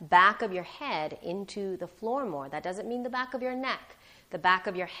the back of your head into the floor more. That doesn't mean the back of your neck, the back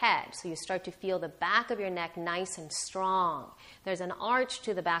of your head. So you start to feel the back of your neck nice and strong. There's an arch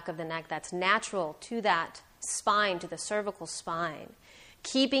to the back of the neck that's natural to that spine, to the cervical spine.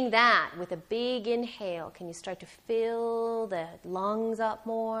 Keeping that with a big inhale, can you start to fill the lungs up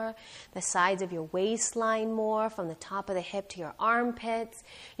more, the sides of your waistline more, from the top of the hip to your armpits?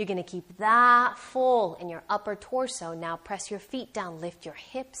 You're going to keep that full in your upper torso. Now press your feet down, lift your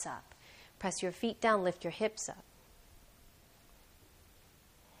hips up. Press your feet down, lift your hips up.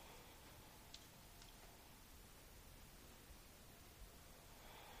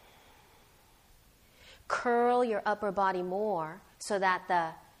 Curl your upper body more so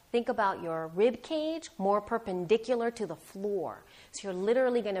that think about your rib cage more perpendicular to the floor. So you're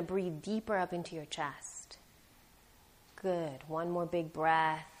literally going to breathe deeper up into your chest. Good. One more big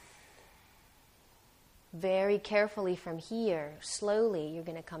breath. Very carefully from here, slowly, you're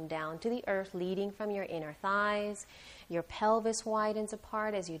going to come down to the earth, leading from your inner thighs. Your pelvis widens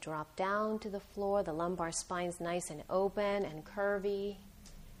apart as you drop down to the floor. The lumbar spine's nice and open and curvy.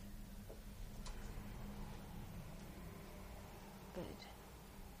 Good.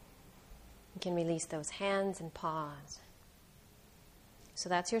 You can release those hands and pause. So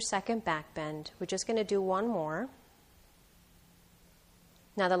that's your second back bend. We're just going to do one more.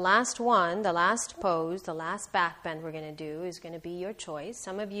 Now the last one, the last pose, the last back bend we're going to do is going to be your choice.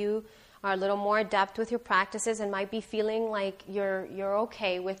 Some of you are a little more adept with your practices and might be feeling like you're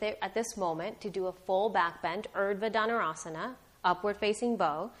okay with it at this moment to do a full back bend, Urdhva Dhanurasana, upward facing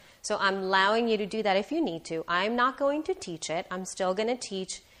bow. So I'm allowing you to do that if you need to. I'm not going to teach it. I'm still going to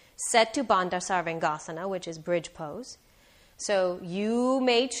teach Setu Bandha Sarvangasana, which is bridge pose. So you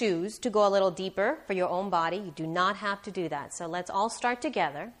may choose to go a little deeper for your own body. You do not have to do that. So let's all start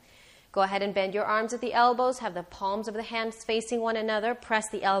together. Go ahead and bend your arms at the elbows. Have the palms of the hands facing one another. Press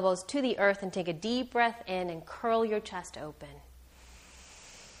the elbows to the earth and take a deep breath in and curl your chest open.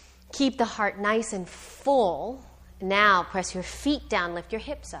 Keep the heart nice and full. Now press your feet down. Lift your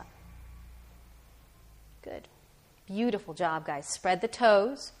hips up. Good. Beautiful job, guys. Spread the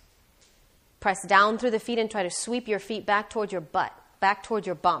toes. Press down through the feet and try to sweep your feet back towards your butt, back towards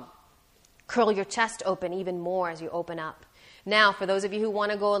your bum. Curl your chest open even more as you open up. Now, for those of you who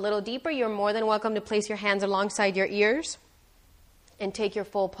want to go a little deeper, you're more than welcome to place your hands alongside your ears and take your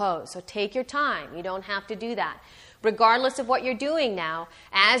full pose. So take your time. You don't have to do that. Regardless of what you're doing now,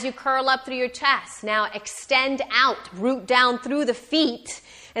 as you curl up through your chest, now extend out, root down through the feet,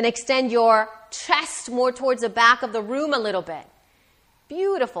 and extend your chest more towards the back of the room a little bit.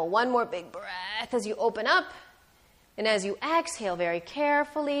 Beautiful. One more big breath as you open up. And as you exhale very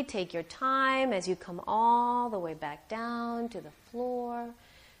carefully, take your time as you come all the way back down to the floor,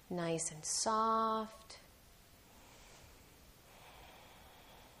 nice and soft.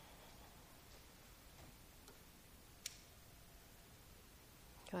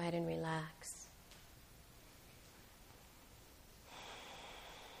 Go ahead and relax.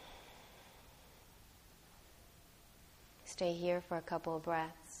 Stay here for a couple of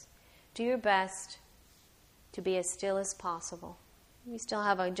breaths. Do your best to be as still as possible. We still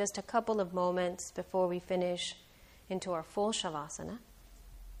have just a couple of moments before we finish into our full Shavasana.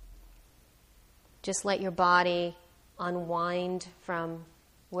 Just let your body unwind from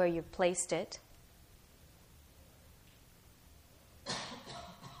where you've placed it.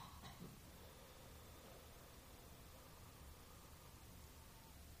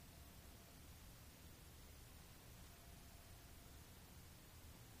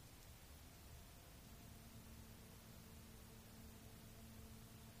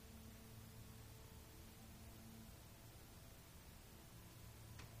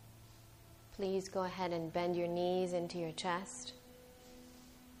 Please go ahead and bend your knees into your chest.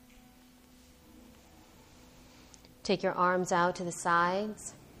 Take your arms out to the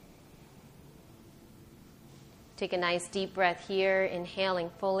sides. Take a nice deep breath here, inhaling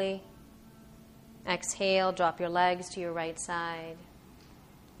fully. Exhale, drop your legs to your right side.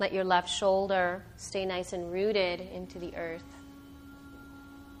 Let your left shoulder stay nice and rooted into the earth.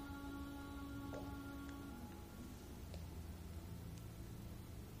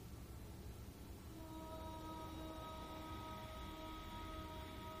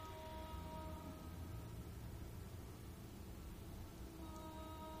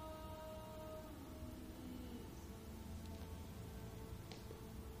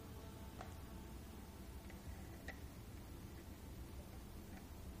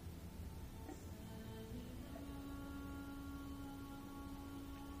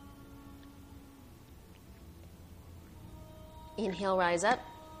 Inhale, rise up.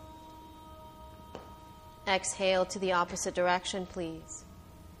 Exhale to the opposite direction, please.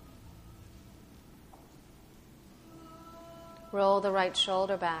 Roll the right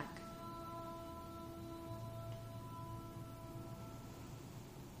shoulder back.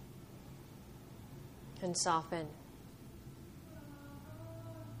 And soften.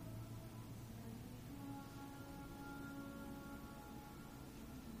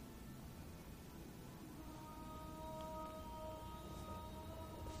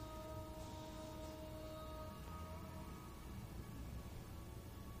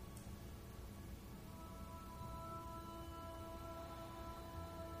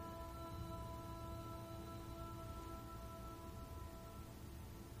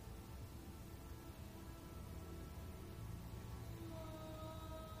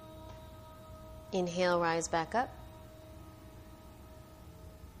 Inhale, rise back up.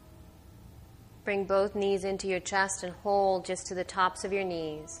 Bring both knees into your chest and hold just to the tops of your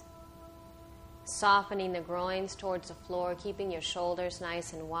knees. Softening the groins towards the floor, keeping your shoulders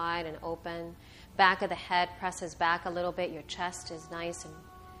nice and wide and open. Back of the head presses back a little bit. Your chest is nice and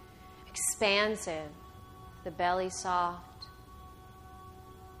expansive. The belly soft.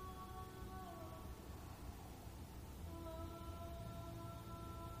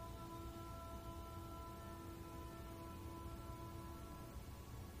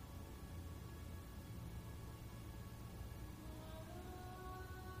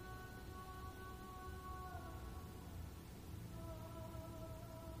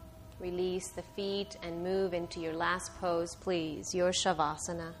 Release the feet and move into your last pose, please, your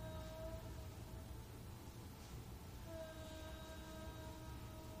Shavasana.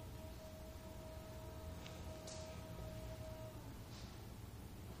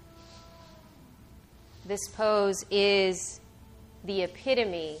 This pose is the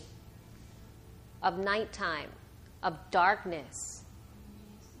epitome of nighttime, of darkness.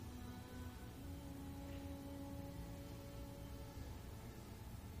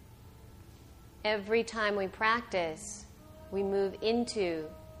 Every time we practice, we move into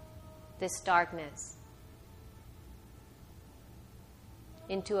this darkness,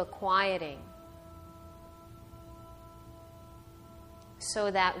 into a quieting,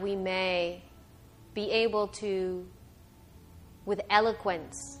 so that we may be able to, with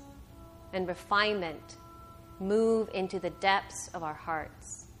eloquence and refinement, move into the depths of our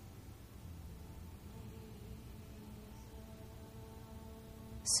hearts.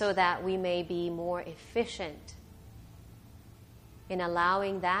 So that we may be more efficient in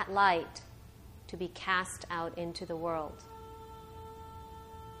allowing that light to be cast out into the world.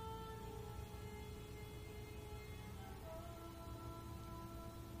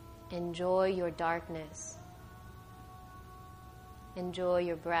 Enjoy your darkness. Enjoy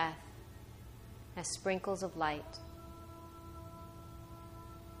your breath as sprinkles of light.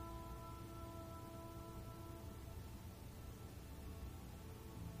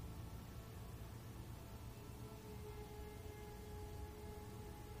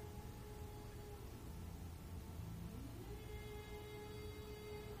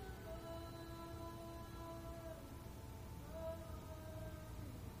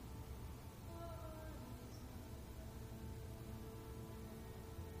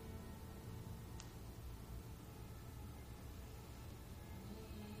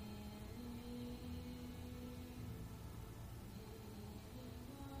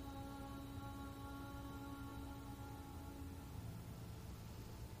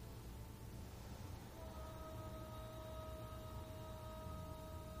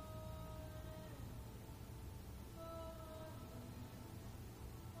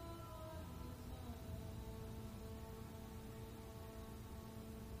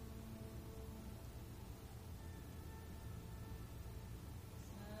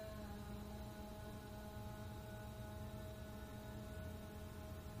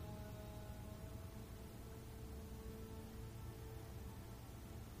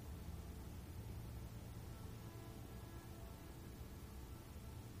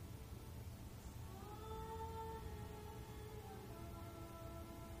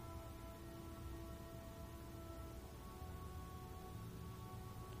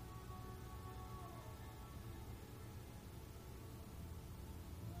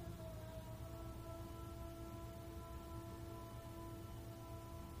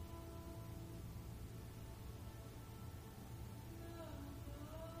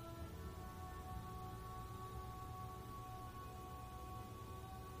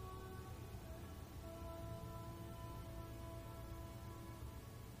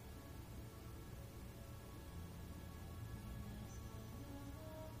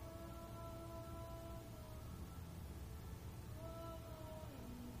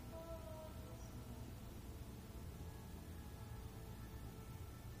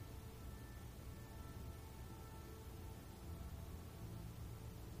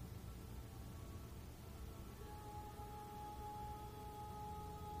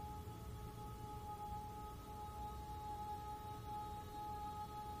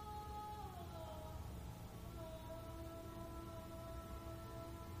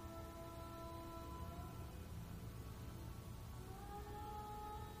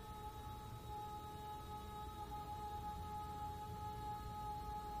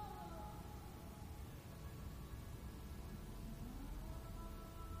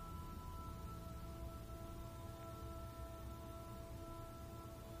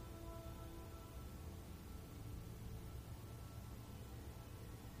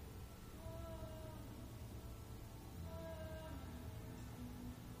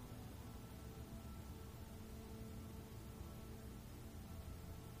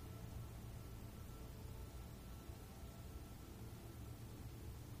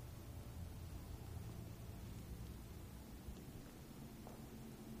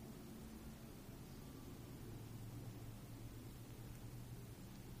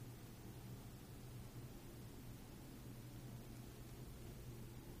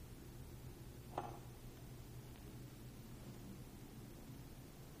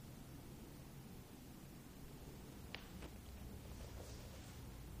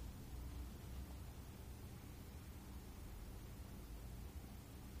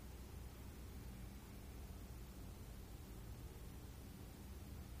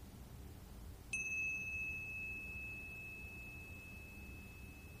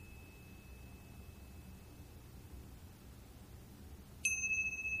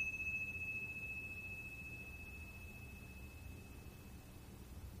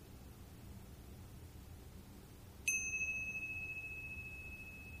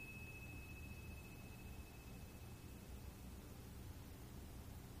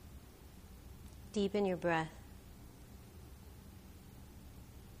 Deepen your breath.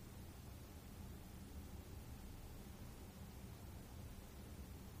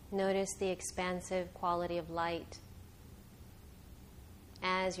 Notice the expansive quality of light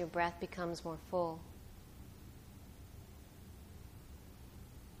as your breath becomes more full.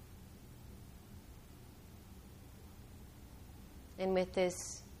 And with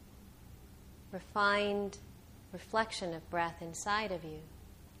this refined reflection of breath inside of you,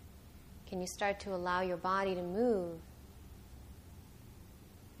 can you start to allow your body to move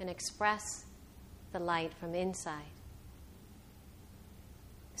and express the light from inside?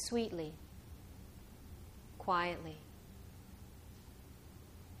 Sweetly, quietly.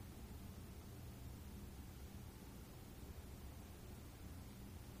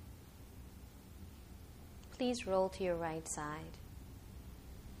 Please roll to your right side.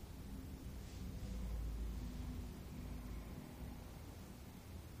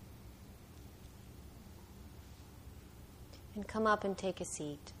 And come up and take a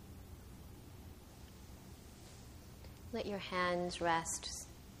seat. Let your hands rest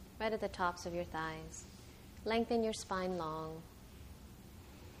right at the tops of your thighs. Lengthen your spine long.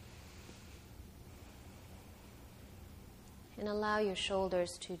 And allow your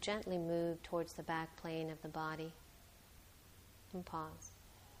shoulders to gently move towards the back plane of the body. And pause.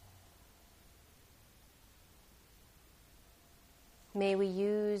 May we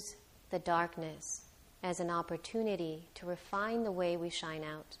use the darkness as an opportunity to refine the way we shine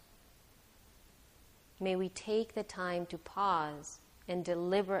out. May we take the time to pause and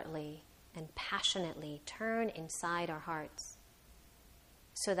deliberately and passionately turn inside our hearts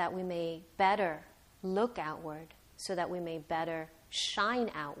so that we may better look outward, so that we may better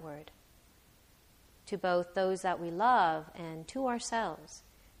shine outward to both those that we love and to ourselves.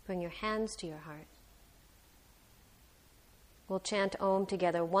 Bring your hands to your heart. We'll chant Om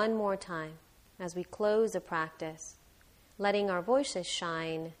together one more time as we close the practice, letting our voices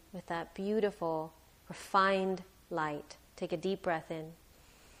shine with that beautiful, refined light. Take a deep breath in.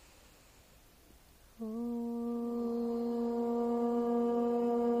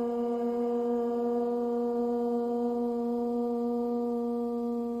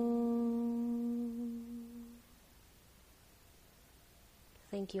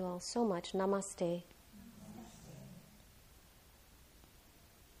 Thank you all so much. Namaste.